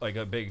is, like,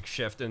 a big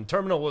shift, and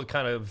Terminal will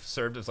kind of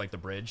served as, like, the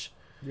bridge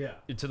Yeah.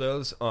 to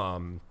those.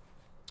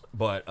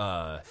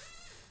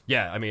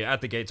 Yeah, I mean,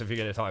 At the Gates, if you're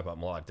going to talk about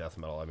melodic death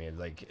metal, I mean,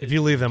 like, If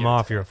you leave them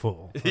off, you're a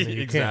fool. I mean,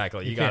 you exactly.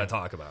 can't- You got to can't.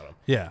 talk about them.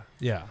 Yeah.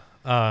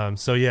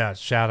 So yeah,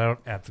 shout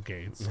out At the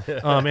Gates.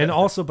 And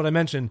also, but I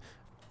mentioned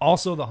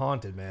also The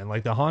Haunted, man.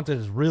 Like, The Haunted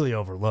is really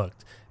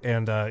overlooked.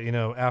 And you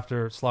know,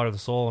 after Slaughter the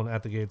Soul and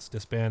At the Gates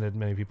disbanded,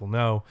 many people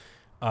know,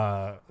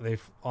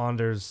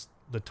 Anders,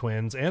 the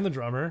twins, and the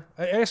drummer.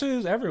 Actually, it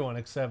was everyone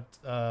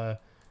except Thomas.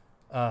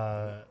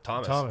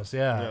 Thomas,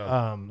 yeah.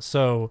 Yeah.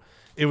 So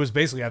it was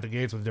basically At the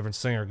Gates with a different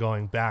singer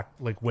going back,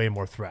 like, way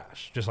more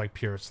thrash, just like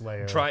pure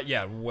Slayer.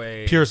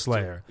 Way Pure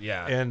Slayer.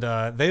 Yeah.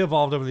 And they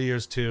evolved over the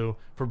years too,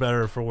 for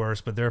better or for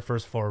worse, but their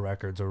first 4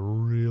 records are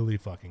really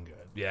fucking good.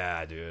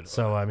 Yeah, dude.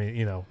 So, I mean,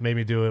 you know, Made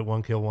Me Do It,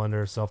 One Kill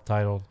Wonder,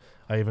 self-titled.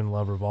 I even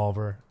love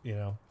Revolver, you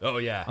know. Oh,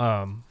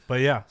 yeah. But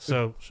yeah,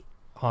 so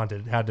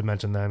Haunted, had to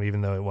mention them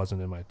even though it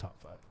wasn't in my top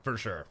 5. For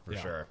sure.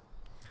 Yeah.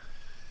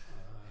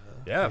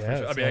 Yeah, for sure. I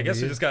it's mean, I on guess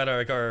you. we just got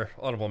our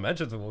honorable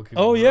mentions, and we'll keep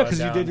Oh yeah, run because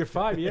you down. did your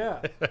 5,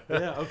 yeah.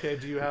 Yeah, okay.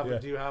 Do you have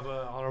an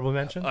honorable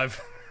mention? I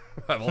have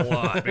a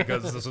lot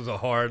because this was a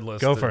hard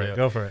list. Go to for do. it.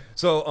 Go for it.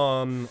 So,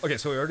 okay,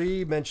 so we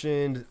already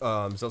mentioned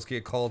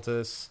Zelski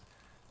Occultus,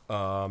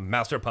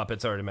 Master of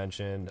Puppets. I already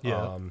mentioned.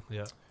 Yeah.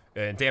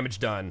 And Damage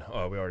Done.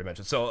 We already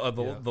mentioned. So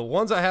Yeah. the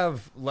ones I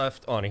have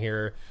left on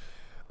here,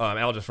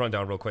 I'll just run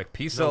down real quick.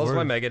 Peace Cells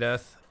by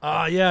Megadeth.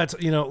 Yeah, it's,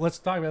 you know, let's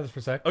talk about this for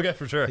a sec. Okay,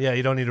 for sure. Yeah,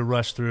 you don't need to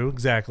rush through,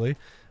 exactly.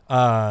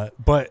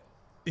 But,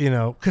 you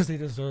know, because they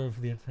deserve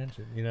the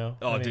attention, you know?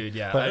 Oh, I mean, dude,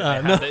 yeah. but,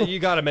 I no. have to- you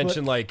got to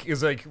mention, like,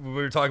 it's like we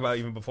were talking about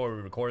even before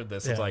we recorded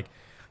this. It's Yeah. like,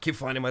 I keep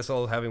finding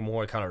myself having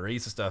more kind of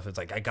recent stuff. It's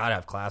like, I got to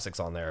have classics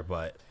on there,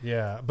 but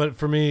Yeah, but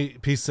for me,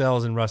 Peace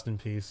Cells and Rust in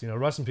Peace. You know,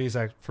 Rust in Peace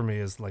for me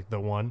is like the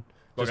one,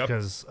 just Okay.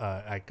 because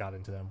I got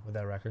into them with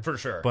that record. for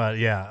sure. But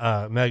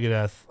yeah,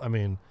 Megadeth. I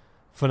mean,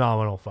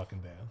 phenomenal fucking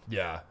band.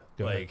 Yeah,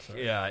 Go ahead, like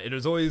sorry. yeah, it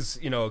was always,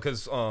 you know,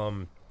 because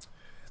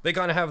they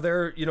kind of have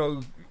their, you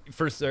know,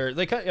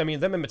 I mean,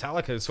 them and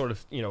Metallica sort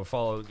of, you know,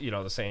 follow, you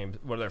know, the same.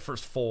 Where their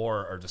first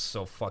 4 are just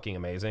so fucking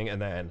amazing,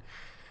 and then,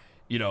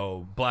 you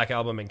know, Black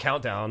Album and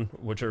Countdown,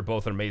 which are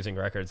both amazing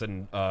records,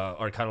 and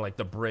are kind of like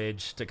the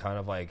bridge to kind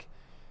of like,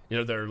 you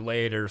know, their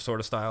later sort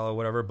of style or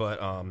whatever.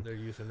 But Their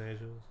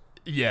euthanasia.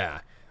 yeah.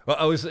 Well,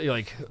 I was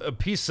like,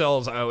 Peace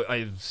Cells. I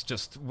was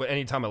just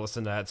anytime I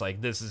listen to that, it's like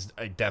this is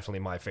definitely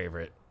my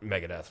favorite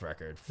Megadeth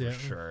record for Yeah.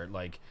 sure.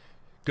 Like,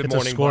 Good It's a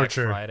Morning Black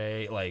scorcher.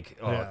 Friday. Like,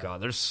 oh Yeah.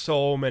 god, there's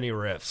so many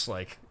riffs.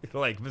 Like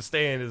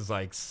Mustaine is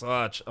like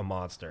such a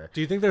monster.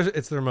 Do you think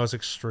it's their most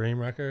extreme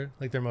record?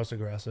 Like their most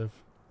aggressive?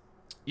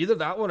 Either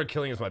that one or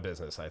Killing Is My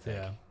Business, I think.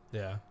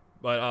 Yeah.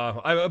 But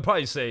I would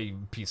probably say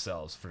Peace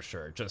Sells for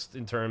sure. Just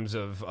in terms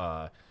of,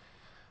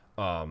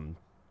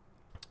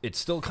 it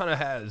still kind of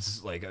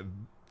has like a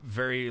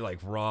very like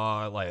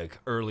raw, like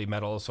early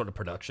metal sort of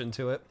production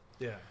to it.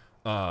 Yeah.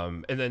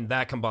 And then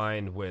that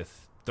combined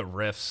with the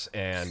riffs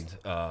and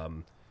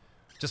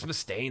just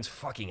Mustaine's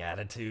fucking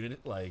attitude,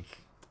 like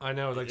I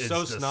know, like it's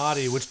so just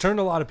snotty, which turned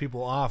a lot of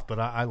people off, but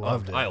I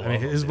loved it. I I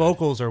mean, love his it.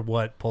 vocals are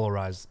what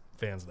polarized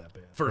fans of that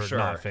band. For Or sure.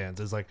 Not fans.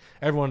 It's like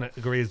everyone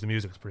agrees the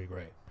music's pretty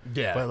great.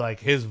 yeah. But like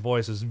his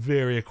voice is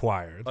very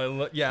acquired. I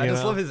You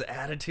just know? love his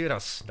attitude, how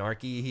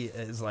snarky he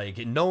is. Like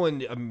no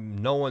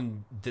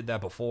one did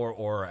that before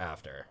or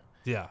after.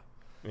 Yeah.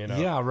 You know?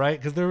 Yeah, right.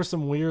 Because there were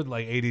some weird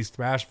like '80s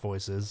thrash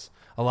voices,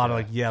 a lot of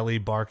like yelly,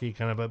 barky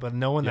kind of, but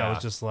no one that Yeah.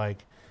 was just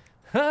like,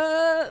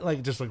 huh,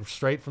 like just like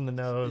straight from the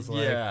nose,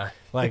 like, Yeah.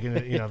 like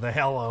you know the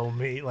hello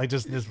me, like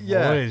just this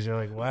Yeah. voice. You're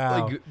like,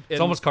 wow, Like, it's and-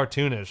 almost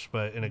cartoonish,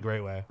 but in a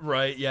great way.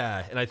 Right,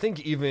 yeah. And I think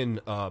even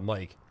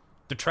like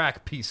the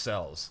track Peace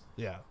Sells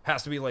Yeah,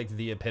 has to be like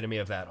the epitome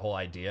of that whole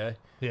idea.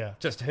 yeah,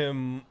 Just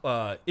him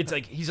it's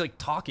like he's like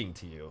talking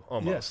to you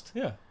almost.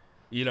 yeah.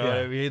 You know Yeah. what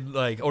I mean?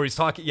 Like or he's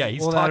talking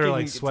he's Well, talking that or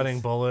like it's- Sweating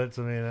Bullets.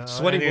 I mean,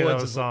 Sweating any of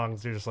Bullets those is-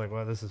 songs. You're just like,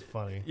 wow, this is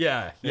funny.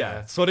 Yeah.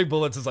 Yeah. Sweating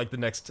Bullets is like the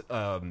next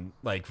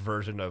like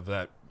version of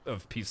that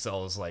of Peace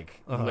Sells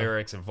like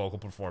lyrics and vocal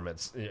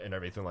performance and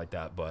everything like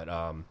that. But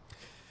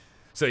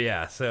so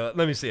yeah, so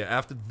let me see.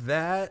 After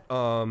that,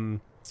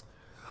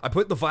 I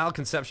put The Vile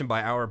Conception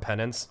by Our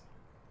Penance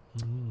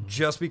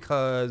just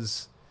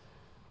because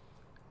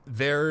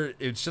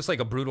it's just like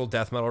a brutal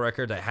death metal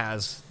record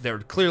that they're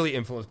clearly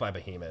influenced by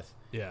Behemoth.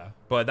 Yeah,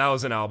 But that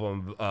was an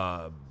album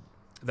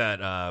that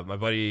my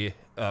buddy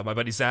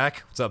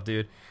Zach, what's up,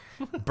 dude,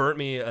 burnt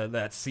me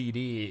that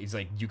CD. He's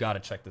like, you got to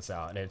check this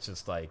out, and it's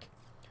just like,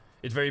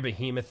 it's very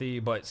Behemoth-y,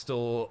 but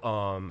still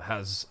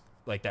has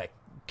like that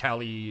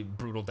Cali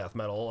brutal death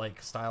metal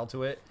like style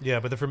to it. yeah,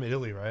 but they're from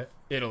Italy, right?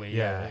 Italy,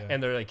 Yeah, yeah, yeah.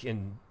 and they're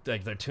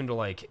like they're tuned to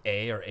like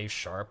A or A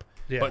sharp,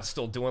 Yeah. but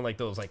still doing like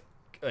those like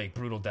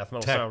brutal death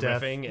metal Tech style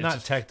death, riffing. It's not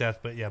just, tech death,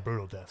 but yeah,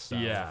 brutal death. Style.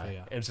 yeah, yeah,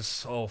 and it's just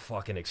so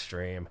fucking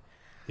extreme.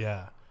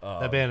 yeah.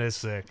 That band is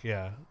sick.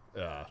 Yeah.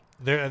 Uh,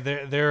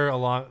 They're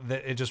along.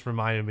 It just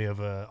reminded me of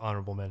a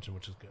honorable mention,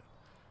 which is good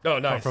oh,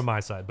 nice. from my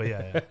side. But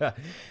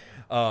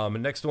yeah,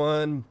 Next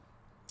one,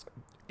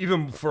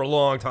 even for a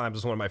long time,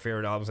 is one of my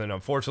favorite albums, and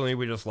unfortunately,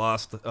 we just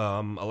lost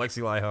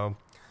Alexi Laiho.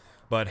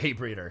 But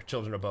Hatebreeder,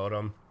 Children of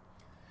Bodom.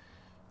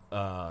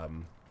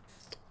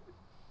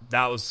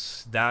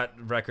 That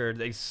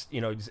record.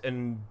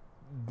 And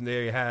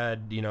they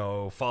had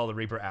Follow the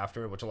Reaper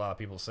after it, which a lot of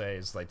people say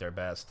is like their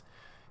best.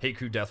 Hate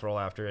Crew Death Roll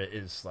after it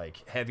is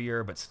like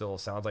heavier, but still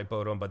sounds like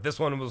Bodom. But this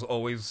one was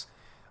always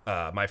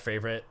my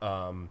favorite.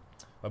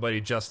 My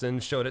buddy Justin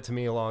showed it to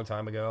me a long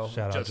time ago.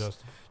 Shout out,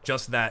 Justin.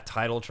 Just that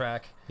title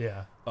track.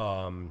 yeah.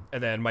 And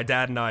then my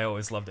dad and I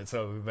always loved it.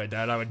 So my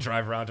dad and I would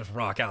drive around, just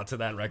rock out to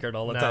that record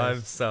all the Nice.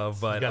 time. So, You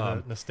but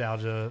got the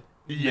nostalgia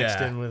mixed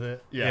yeah. in with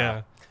it.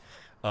 Yeah.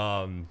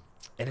 and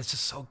it's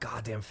just so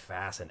goddamn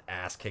fast and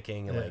ass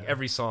kicking. And like Yeah.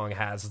 every song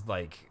has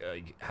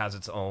has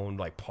its own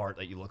like part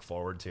that you look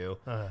forward to.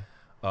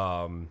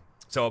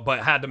 But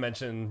had to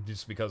mention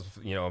just because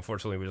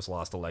unfortunately we just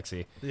lost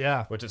Alexi,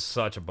 Yeah. which is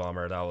such a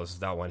bummer.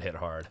 That one hit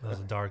hard. That was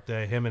a dark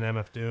day. Him and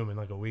MF Doom in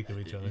like a week of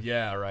each other.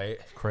 Yeah, right.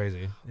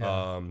 Crazy.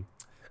 Yeah.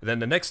 Then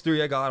the next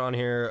three I got on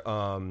here,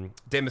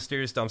 De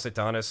Mysterious Dom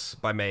Satanis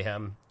by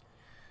Mayhem.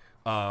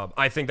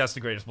 I think that's the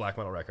greatest black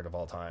metal record of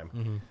all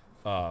time.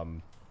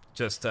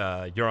 Just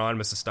You're On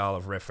Mr. Style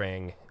of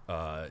riffing,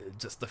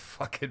 just the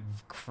fucking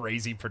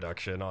crazy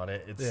production on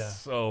it. It's Yeah.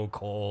 so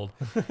cold.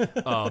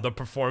 The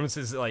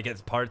performances, like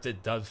it's parts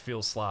it does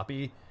feel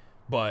sloppy,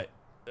 but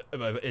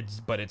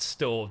it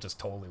still just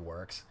totally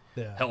works.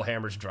 Yeah.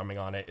 Hellhammer's drumming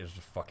on it is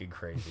just fucking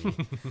crazy.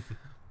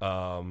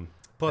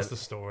 Plus the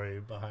story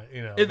behind,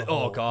 It-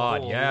 oh,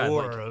 God, yeah,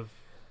 lore like- of,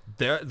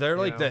 They're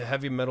like know? the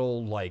heavy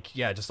metal, like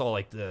just all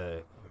like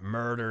the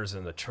murders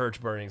and the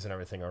church burnings and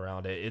everything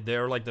around it.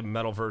 They're like the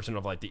metal version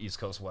of like the East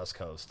Coast West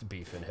Coast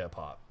beef in hip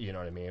hop. You know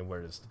what I mean?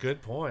 Whereas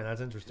good point. That's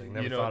interesting.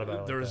 Never thought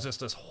about it. there like was that. just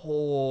this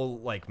whole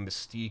like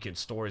mystique and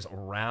stories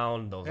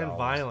around those and albums.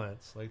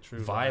 violence, like true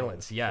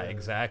Violence, yeah,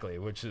 exactly,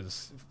 which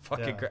is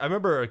fucking Yeah. crazy. I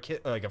remember a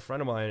kid, like a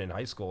friend of mine in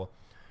high school,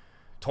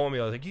 told me,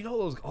 I was like,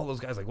 all those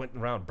guys like went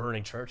around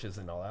burning churches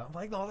and all that. I'm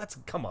like, no,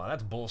 come on,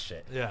 that's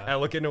bullshit. Yeah. And I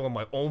look into it, I'm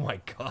like, oh my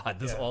god,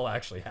 this Yeah. all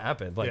actually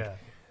happened. Like, Yeah.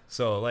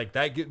 so like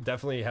that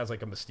definitely has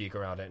like a mystique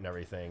around it and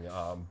everything.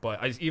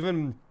 But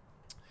even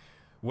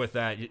with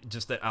that,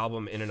 just that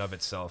album in and of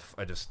itself,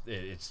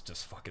 it's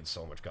just fucking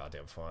so much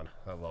goddamn fun.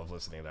 I love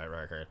listening to that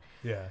record.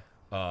 Yeah.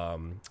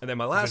 And then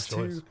my last Good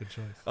choice. two, Good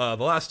choice. the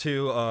last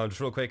two,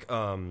 just real quick,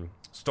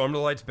 Storm the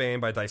Light's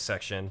Bane by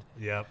Dissection.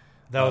 Yep.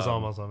 That was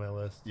almost on my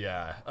list.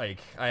 Yeah, like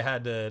I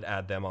had to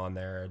add them on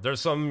there. There's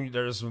some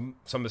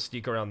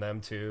mystique around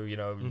them too. You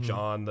know,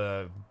 John,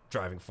 the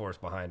driving force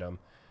behind him,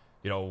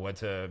 you know, went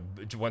to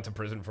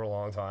prison for a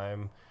long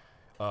time.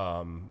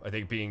 I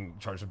think being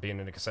charged with being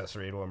an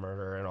accessory to a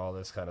murder and all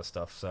this kind of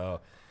stuff.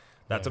 So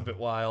that's a bit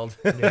wild.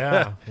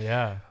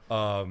 Yeah.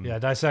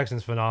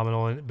 Dissection's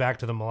phenomenal. And back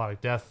to the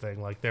Melodic Death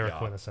thing, like they're a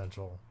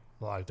quintessential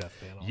Melodic Death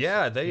band. Also.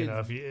 Yeah, they, you know,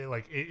 if you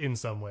like in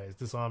some ways,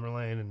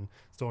 Dishonored and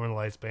Storm and the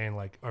Lights band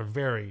like are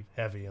very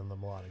heavy in the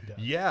Melodic Death.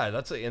 Yeah,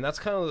 that's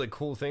kind of the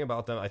cool thing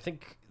about them. I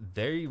think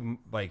they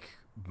like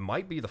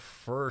might be the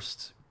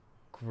first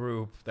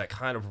group that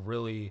kind of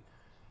really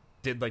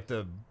did like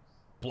the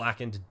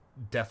blackened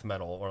death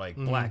metal or like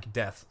Black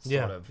Death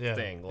sort of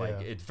thing.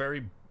 Like it's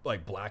very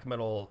like black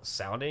metal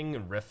sounding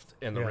and riffs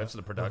of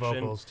the production,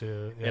 the vocals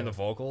too, and the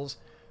vocals,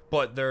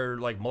 but they're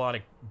like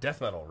melodic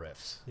death metal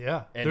riffs.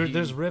 Yeah, and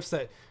there's riffs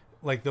that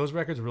like those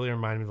records really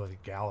remind me of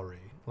like Gallery,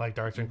 like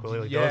Dark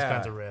Tranquillity, like those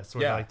kinds of riffs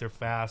where like they're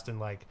fast and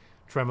like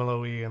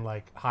tremolo-y and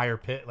like higher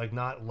pitch, like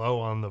not low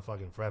on the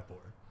fucking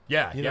fretboard.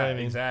 Yeah, you know what I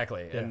mean?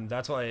 Exactly, and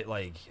that's why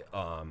like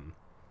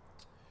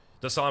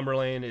the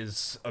Somberlane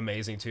is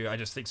amazing too. I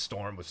just think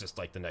Storm was just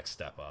like the next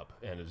step up,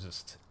 and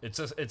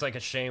it's like a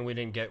shame we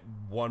didn't get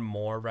one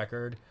more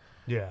record,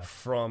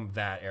 from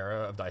that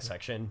era of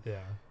Dissection. Yeah,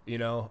 you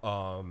know,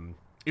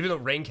 even though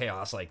Rain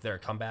Chaos, like their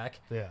comeback,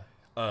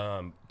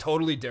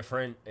 totally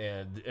different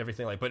and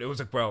everything like, but it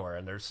was a grower,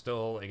 and there's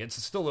still like it's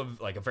still a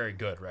very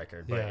good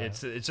record, but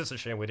it's just a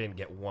shame we didn't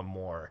get one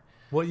more.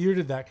 What year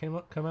did that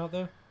come out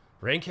though?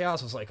 Rain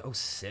Chaos was like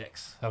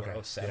 06, okay,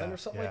 07 or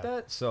something like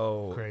that.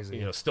 So crazy,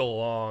 you know, still a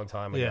long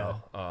time ago.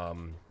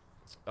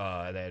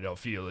 And then a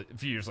few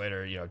years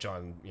later, you know,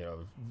 John,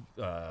 you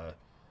know,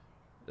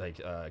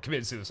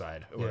 committed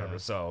suicide or whatever.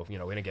 So you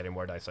know, we didn't get any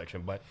more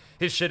Dissection, but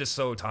his shit is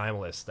so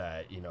timeless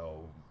that you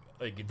know,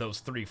 like those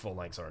 3 full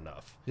lengths are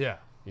enough. Yeah,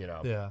 you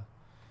know. Yeah.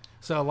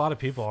 So a lot of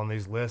people on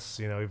these lists,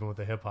 you know, even with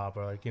the hip hop,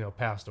 are like, you know,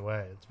 passed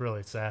away. It's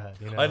really sad.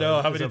 You know, I know.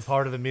 It's a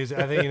part of the music.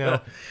 I think, you know,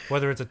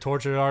 whether it's a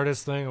tortured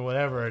artist thing or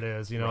whatever it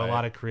is, you know, a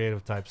lot of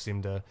creative types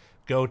seem to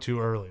go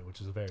too early,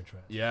 which is very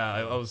tragic. Yeah,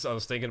 I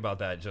was thinking about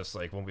that just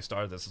like when we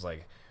started this. It's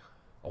like,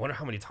 I wonder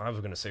how many times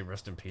we're going to say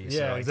rest in peace.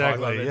 Yeah,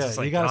 exactly. Yeah,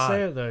 like, you got to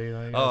say it, though. You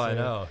know. I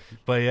know.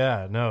 But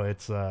yeah, no,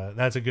 it's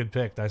that's a good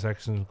pick.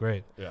 Dissection is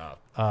great. Yeah.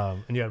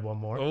 And you had one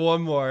more?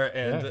 One more.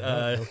 And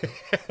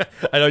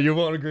I know you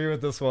won't agree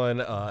with this one.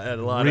 And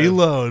a lot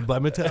Reload by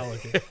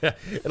Metallica.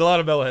 And a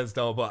lot of metalheads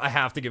don't, but I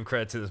have to give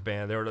credit to this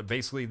band. They were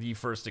basically the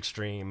first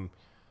extreme,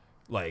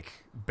 like,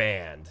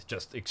 band,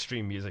 just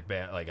extreme music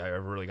band, like, I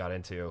really got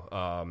into.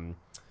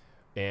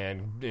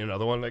 And you know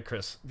the one that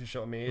Chris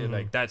showed me,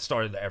 like that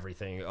started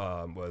everything.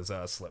 Was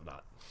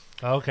Slipknot.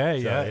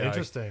 Okay, so,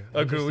 interesting.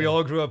 We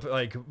all grew up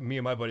like me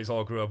and my buddies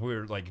all grew up. We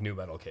were like new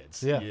metal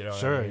kids. Yeah, you know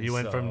sure. I mean? You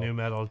went from new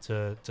metal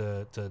to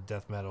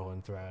death metal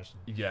and thrash.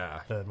 Yeah,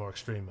 the more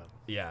extreme metal.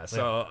 Yeah,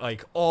 so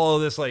like all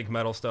this like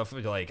metal stuff,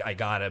 like I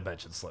gotta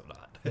mention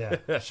Slipknot.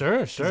 Yeah,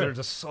 sure. They're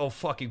just so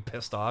fucking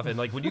pissed off, and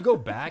like when you go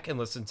back and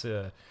listen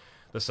to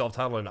the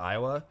self-titled in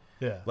Iowa.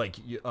 Yeah, like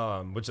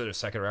which is their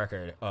second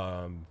record.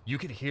 You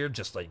could hear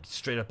just like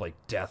straight up like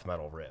death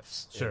metal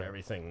riffs and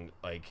everything,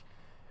 like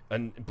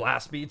and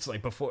blast beats.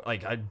 Like before,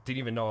 like I didn't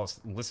even know I was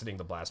listening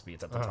to blast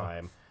beats at the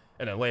time,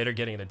 and then later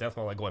getting into death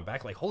metal, like going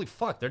back, like holy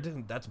fuck,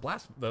 that's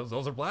blast.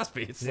 Those are blast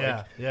beats. Yeah,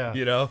 like, yeah.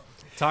 You know,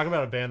 talk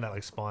about a band that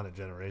like spawned a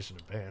generation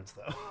of bands,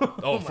 though.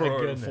 Oh,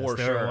 for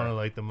they're one of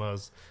like the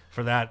most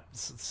for that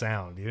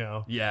sound, you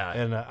know. Yeah,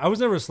 and I was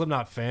never a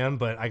Slipknot fan,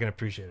 but I can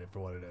appreciate it for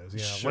what it is.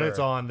 You know, when it's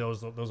on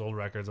those old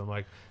records, I'm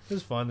like, this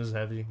is fun, this is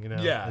heavy. You know,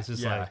 it's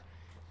just like,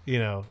 you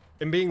know.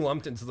 And being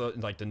lumped into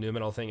the new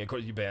metal thing, of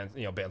course,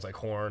 bands like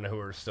Korn who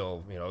are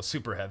still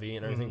super heavy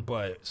and everything,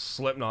 but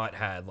Slipknot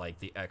had like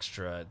the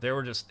extra. They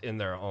were just in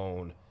their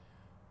own,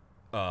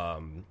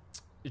 league,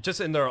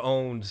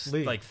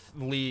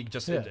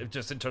 just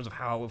in terms of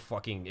how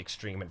fucking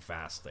extreme and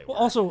fast they were. Well,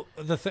 also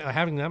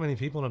having that many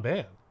people in a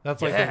band.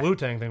 That's like the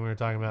Wu-Tang thing we were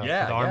talking about.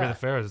 Yeah, the Army of the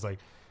Pharaohs. It's like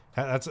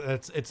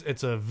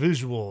it's a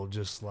visual,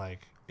 just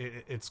like.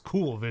 It's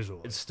cool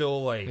visually. It's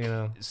still like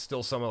it's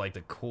still some of like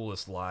the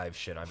coolest live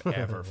shit I've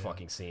ever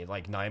fucking seen.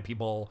 Like 9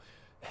 people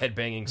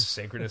headbanging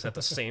synchronous at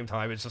the same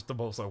time. It's just the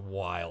most like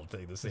wild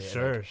thing to see.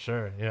 Sure,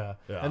 yeah.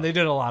 And they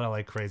did a lot of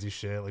like crazy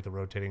shit, like the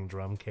rotating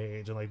drum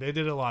cage, and like they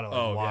did a lot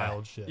of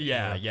wild shit.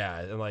 Yeah,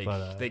 and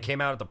like they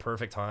came out at the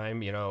perfect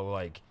time.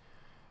 Like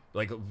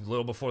a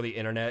little before the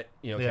internet,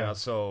 came out.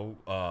 So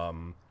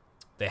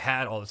they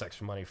had all this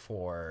extra money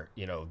for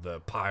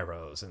the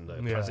pyros and the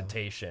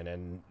presentation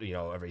and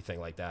everything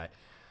like that,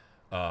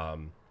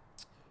 and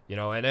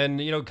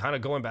then kind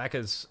of going back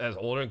as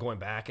older and going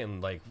back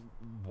and like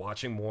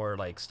watching more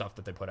like stuff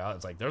that they put out.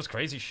 It's like there's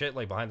crazy shit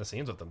like behind the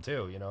scenes with them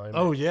too. What I mean?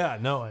 Oh yeah,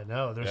 no, I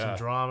know. There's some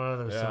drama.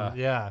 There's some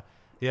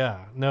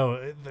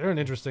no, they're an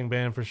interesting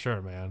band for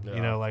sure, man.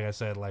 Like I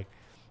said, like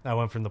I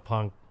went from the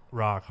punk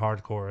rock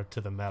hardcore to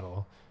the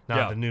metal,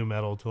 not the new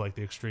metal to like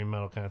the extreme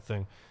metal kind of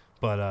thing.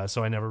 But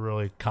so I never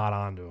really caught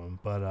on to them.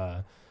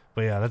 But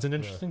But yeah, that's an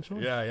interesting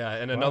choice. Yeah.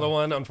 And another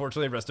one,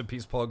 unfortunately, rest in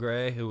peace, Paul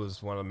Gray, who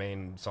was one of the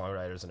main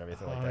songwriters and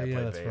everything like that. Yeah,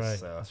 played that's bass, right.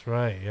 So. That's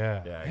right.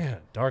 Yeah. Man,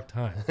 dark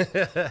time.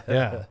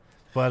 Yeah.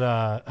 But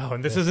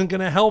and this isn't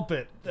gonna help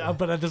it.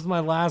 But this is my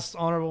last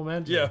honorable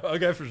mention. Yeah.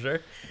 Okay, for sure.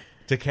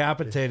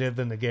 Decapitated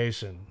the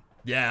Negation.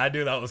 Yeah, I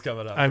knew that was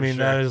coming up. I mean,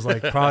 sure. that is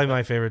like probably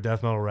my favorite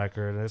death metal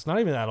record, and it's not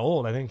even that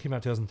old. I think it came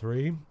out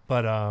 2003,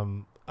 but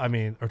I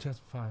mean, or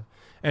 2005.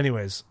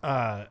 Anyways,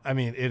 I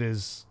mean, it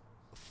is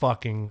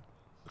fucking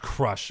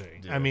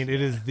crushing. Yes, I mean,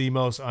 it is the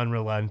most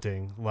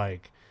unrelenting.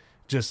 Like,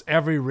 just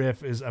every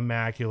riff is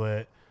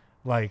immaculate.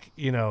 Like,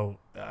 you know,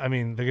 I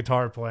mean, the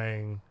guitar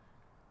playing.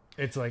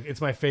 It's like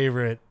it's my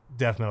favorite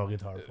death metal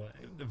guitar playing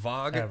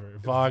Vogue ever.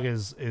 Vogue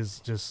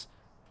is just,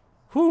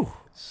 whew.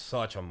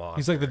 Such a monster.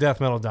 He's like the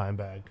death metal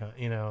Dimebag,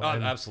 you know. Oh,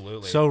 and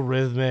absolutely. so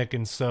rhythmic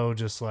and so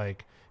just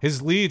like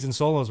his leads and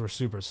solos were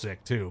super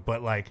sick too.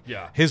 But like,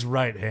 his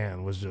right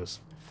hand was just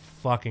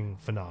fucking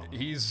phenomenal.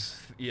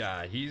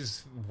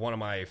 He's one of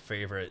my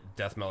favorite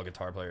death metal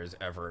guitar players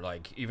ever.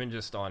 Like even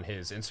just on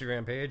his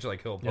Instagram page,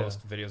 like he'll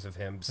post videos of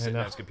him sitting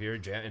at his computer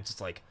jam. It's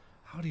just like,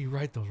 how do you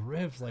write those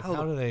riffs? Like,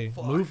 how do they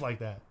move like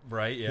that?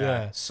 Right?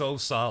 Yeah. So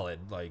solid.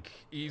 Like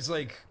he's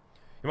like,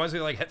 he reminds me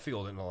of like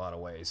Hetfield in a lot of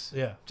ways.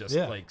 Yeah. Just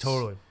like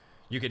totally.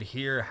 You could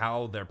hear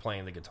how they're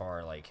playing the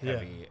guitar, like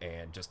heavy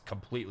and just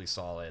completely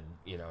solid.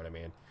 You know what I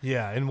mean?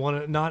 Yeah, and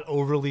one not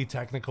overly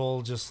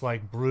technical, just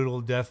like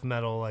brutal death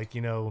metal. Like,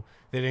 you know,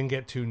 they didn't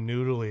get too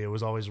noodly. It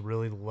was always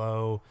really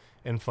low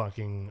and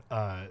fucking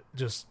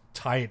just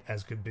tight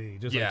as could be.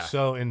 Just like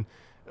so, and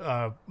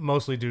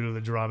mostly due to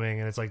the drumming.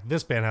 And it's like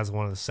this band has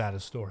one of the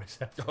saddest stories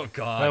ever. Oh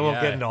God, I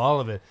won't get into all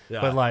of it, Yeah.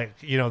 but like,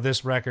 you know,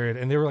 this record,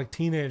 and they were like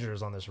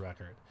teenagers on this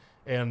record.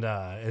 And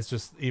it's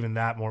just even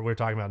that more. We're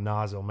talking about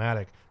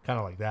Nas-O-Matic, kind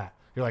of like that.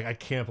 You're like, I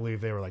can't believe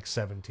they were like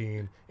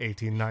 17,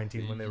 18,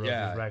 19 when they wrote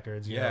these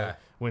records. You know,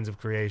 Winds of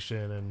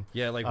Creation and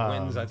like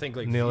Winds. I think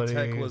like Nility.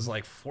 VTech was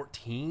like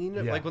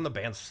 14, like when the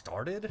band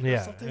started. Or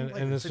something.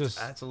 And it's just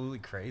absolutely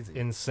crazy,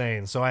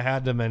 insane. So I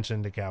had to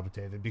mention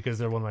Decapitated because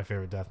they're one of my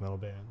favorite death metal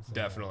bands.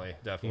 Definitely.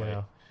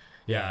 You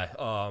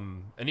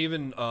know? And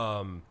even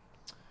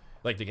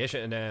like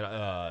Negation, and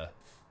then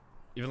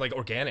even like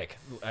organic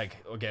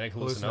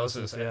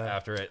hallucinosis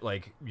after it,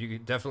 like you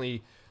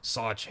definitely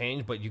saw a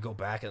change, but you go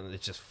back and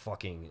it's just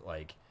fucking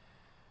like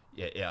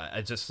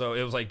it just, so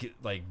it was like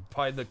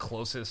probably the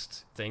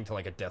closest thing to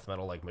like a death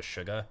metal like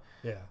Meshuggah,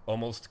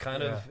 almost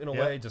kind of in a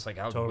way, just like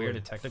how weird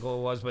and technical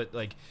it was, but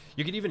like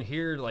you could even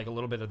hear like a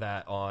little bit of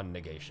that on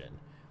Negation.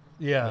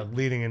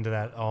 Leading into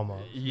that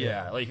almost.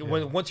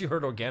 When once you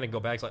heard organic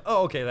go back, it's like,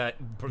 oh, okay, that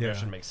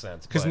progression makes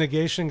sense. Because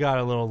Negation got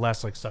a little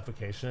less like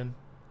Suffocation.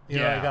 You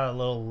know, it got a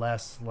little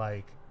less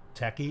like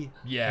techie.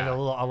 And a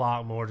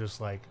lot more just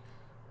like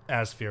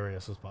as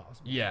furious as possible.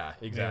 Yeah,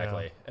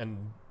 exactly. You know?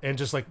 And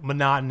just like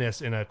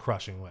monotonous in a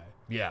crushing way.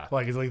 Yeah.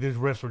 Like it's like these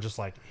riffs were just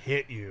like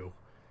hit you.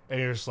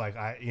 And you're just like,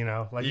 you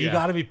you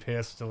gotta be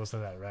pissed to listen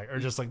to that record. Or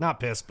just like not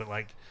pissed, but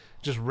like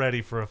just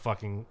ready for a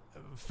fucking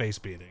face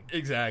beating.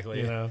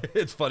 Exactly. You know?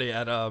 It's funny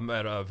at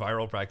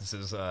viral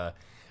practices,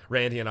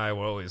 Randy and I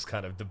will always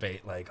kind of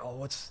debate like, oh,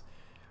 what's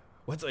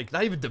like,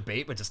 not even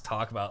debate, but just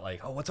talk about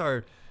like, oh, what's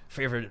our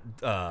favorite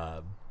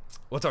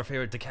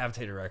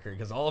Decapitated record,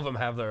 because all of them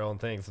have their own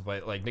things,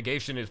 but like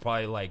Negation is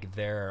probably like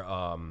their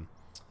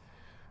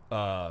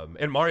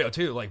and Mario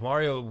too. Like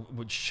Mario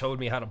showed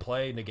me how to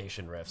play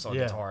Negation riffs on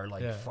guitar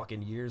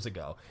fucking years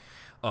ago,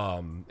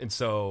 and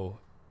so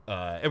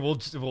and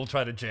we'll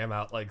try to jam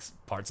out like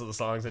parts of the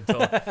songs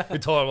until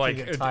I'm like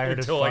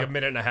until like a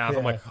minute and a half.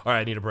 I'm like, all right,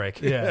 I need a break.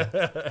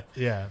 But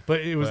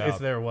it's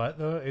their what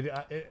though?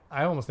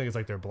 I almost think it's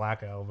like their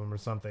Black Album or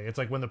something. It's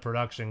like when the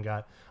production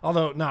got,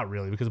 although not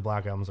really, because the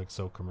Black Album's like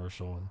so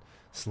commercial and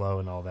slow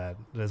and all that.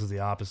 This is the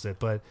opposite,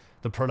 but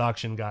the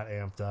production got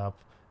amped up.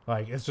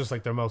 Like it's just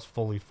like their most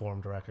fully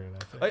formed record.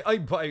 I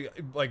think.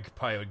 I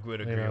probably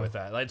would agree with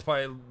that. Like, it's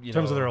probably in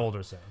terms of their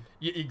older sound.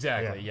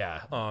 Exactly.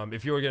 Yeah.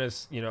 If you were gonna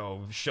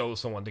show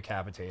someone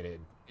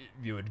Decapitated,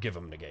 you would give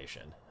them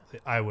Negation.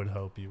 I would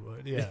hope you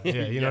would. Yeah.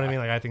 You know what I mean?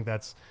 Like I think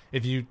that's,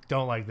 if you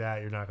don't like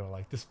that, you're not gonna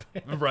like this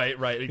band.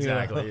 Right.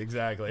 Exactly.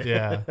 Exactly.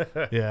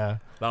 Yeah.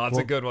 No, it's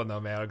a good one though,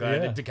 man. I'm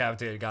glad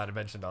Decapitated got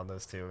mentioned on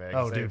this too, man.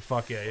 Oh, dude,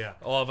 fuck yeah.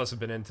 All of us have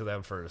been into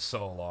them for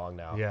so long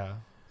now.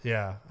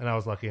 Yeah, and I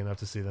was lucky enough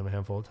to see them a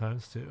handful of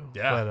times too.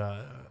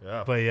 Yeah.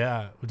 But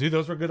yeah, dude,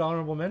 those were good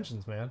honorable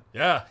mentions, man.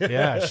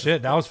 Yeah.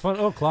 Shit, that was fun.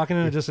 Oh,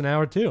 clocking in just an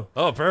hour too.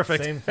 Oh,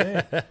 perfect. Same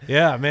thing.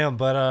 Yeah, man.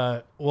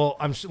 But well,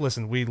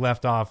 listen, we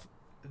left off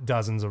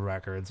dozens of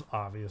records.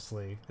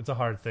 Obviously, it's a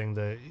hard thing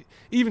to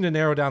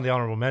narrow down the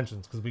honorable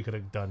mentions, because we could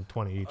have done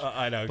 20 each.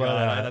 I know.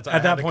 But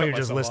at that point, you're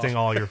just listing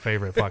all your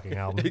favorite fucking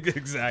albums.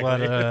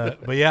 Exactly.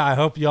 But yeah, I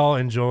hope y'all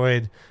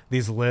enjoyed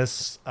these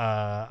lists.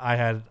 I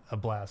had a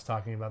blast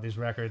talking about these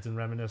records and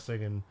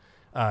reminiscing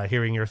and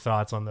hearing your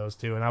thoughts on those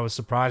too. And I was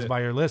surprised by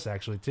your list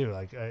actually too.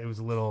 Like it was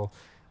a little.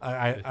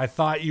 I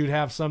thought you'd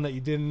have some that you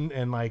didn't,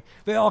 and like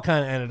they all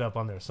kind of ended up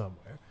on there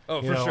somewhere.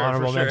 Oh, for sure,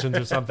 honorable mentions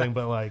or something.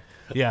 But like,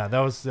 Yeah, that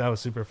was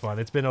super fun.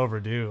 It's been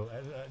overdue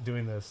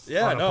doing this.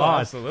 Yeah, on a no,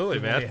 pod. absolutely,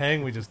 When man. we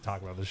hang, we just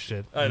talk about this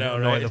shit. I know,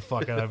 annoy right? the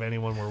fuck out of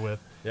anyone we're with.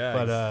 Yeah,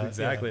 but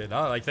exactly. yeah.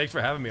 No, like, thanks for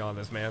having me on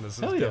this, man. This is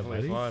Hell yeah, definitely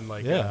buddy. fun.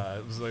 Like, Yeah. I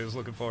was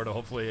looking forward to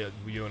hopefully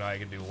you and I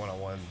can do a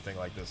one-on-one thing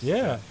like this.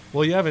 Yeah.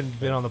 Well, you haven't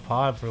been on the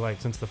pod for like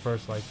since the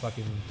first like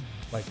fucking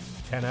like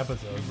 10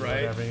 episodes, or Right.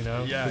 whatever, you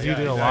know. Yeah, Because yeah, you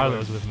did a lot of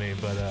exactly. those with me,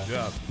 but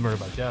Yeah. Murder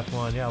by Death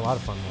one, yeah, a lot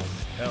of fun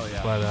ones. Hell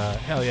yeah. But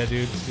hell yeah,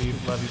 dude, Steve,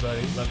 love you,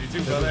 buddy. Love you too,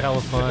 This brother. was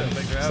hella fun.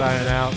 Thanks for having me. Signing out.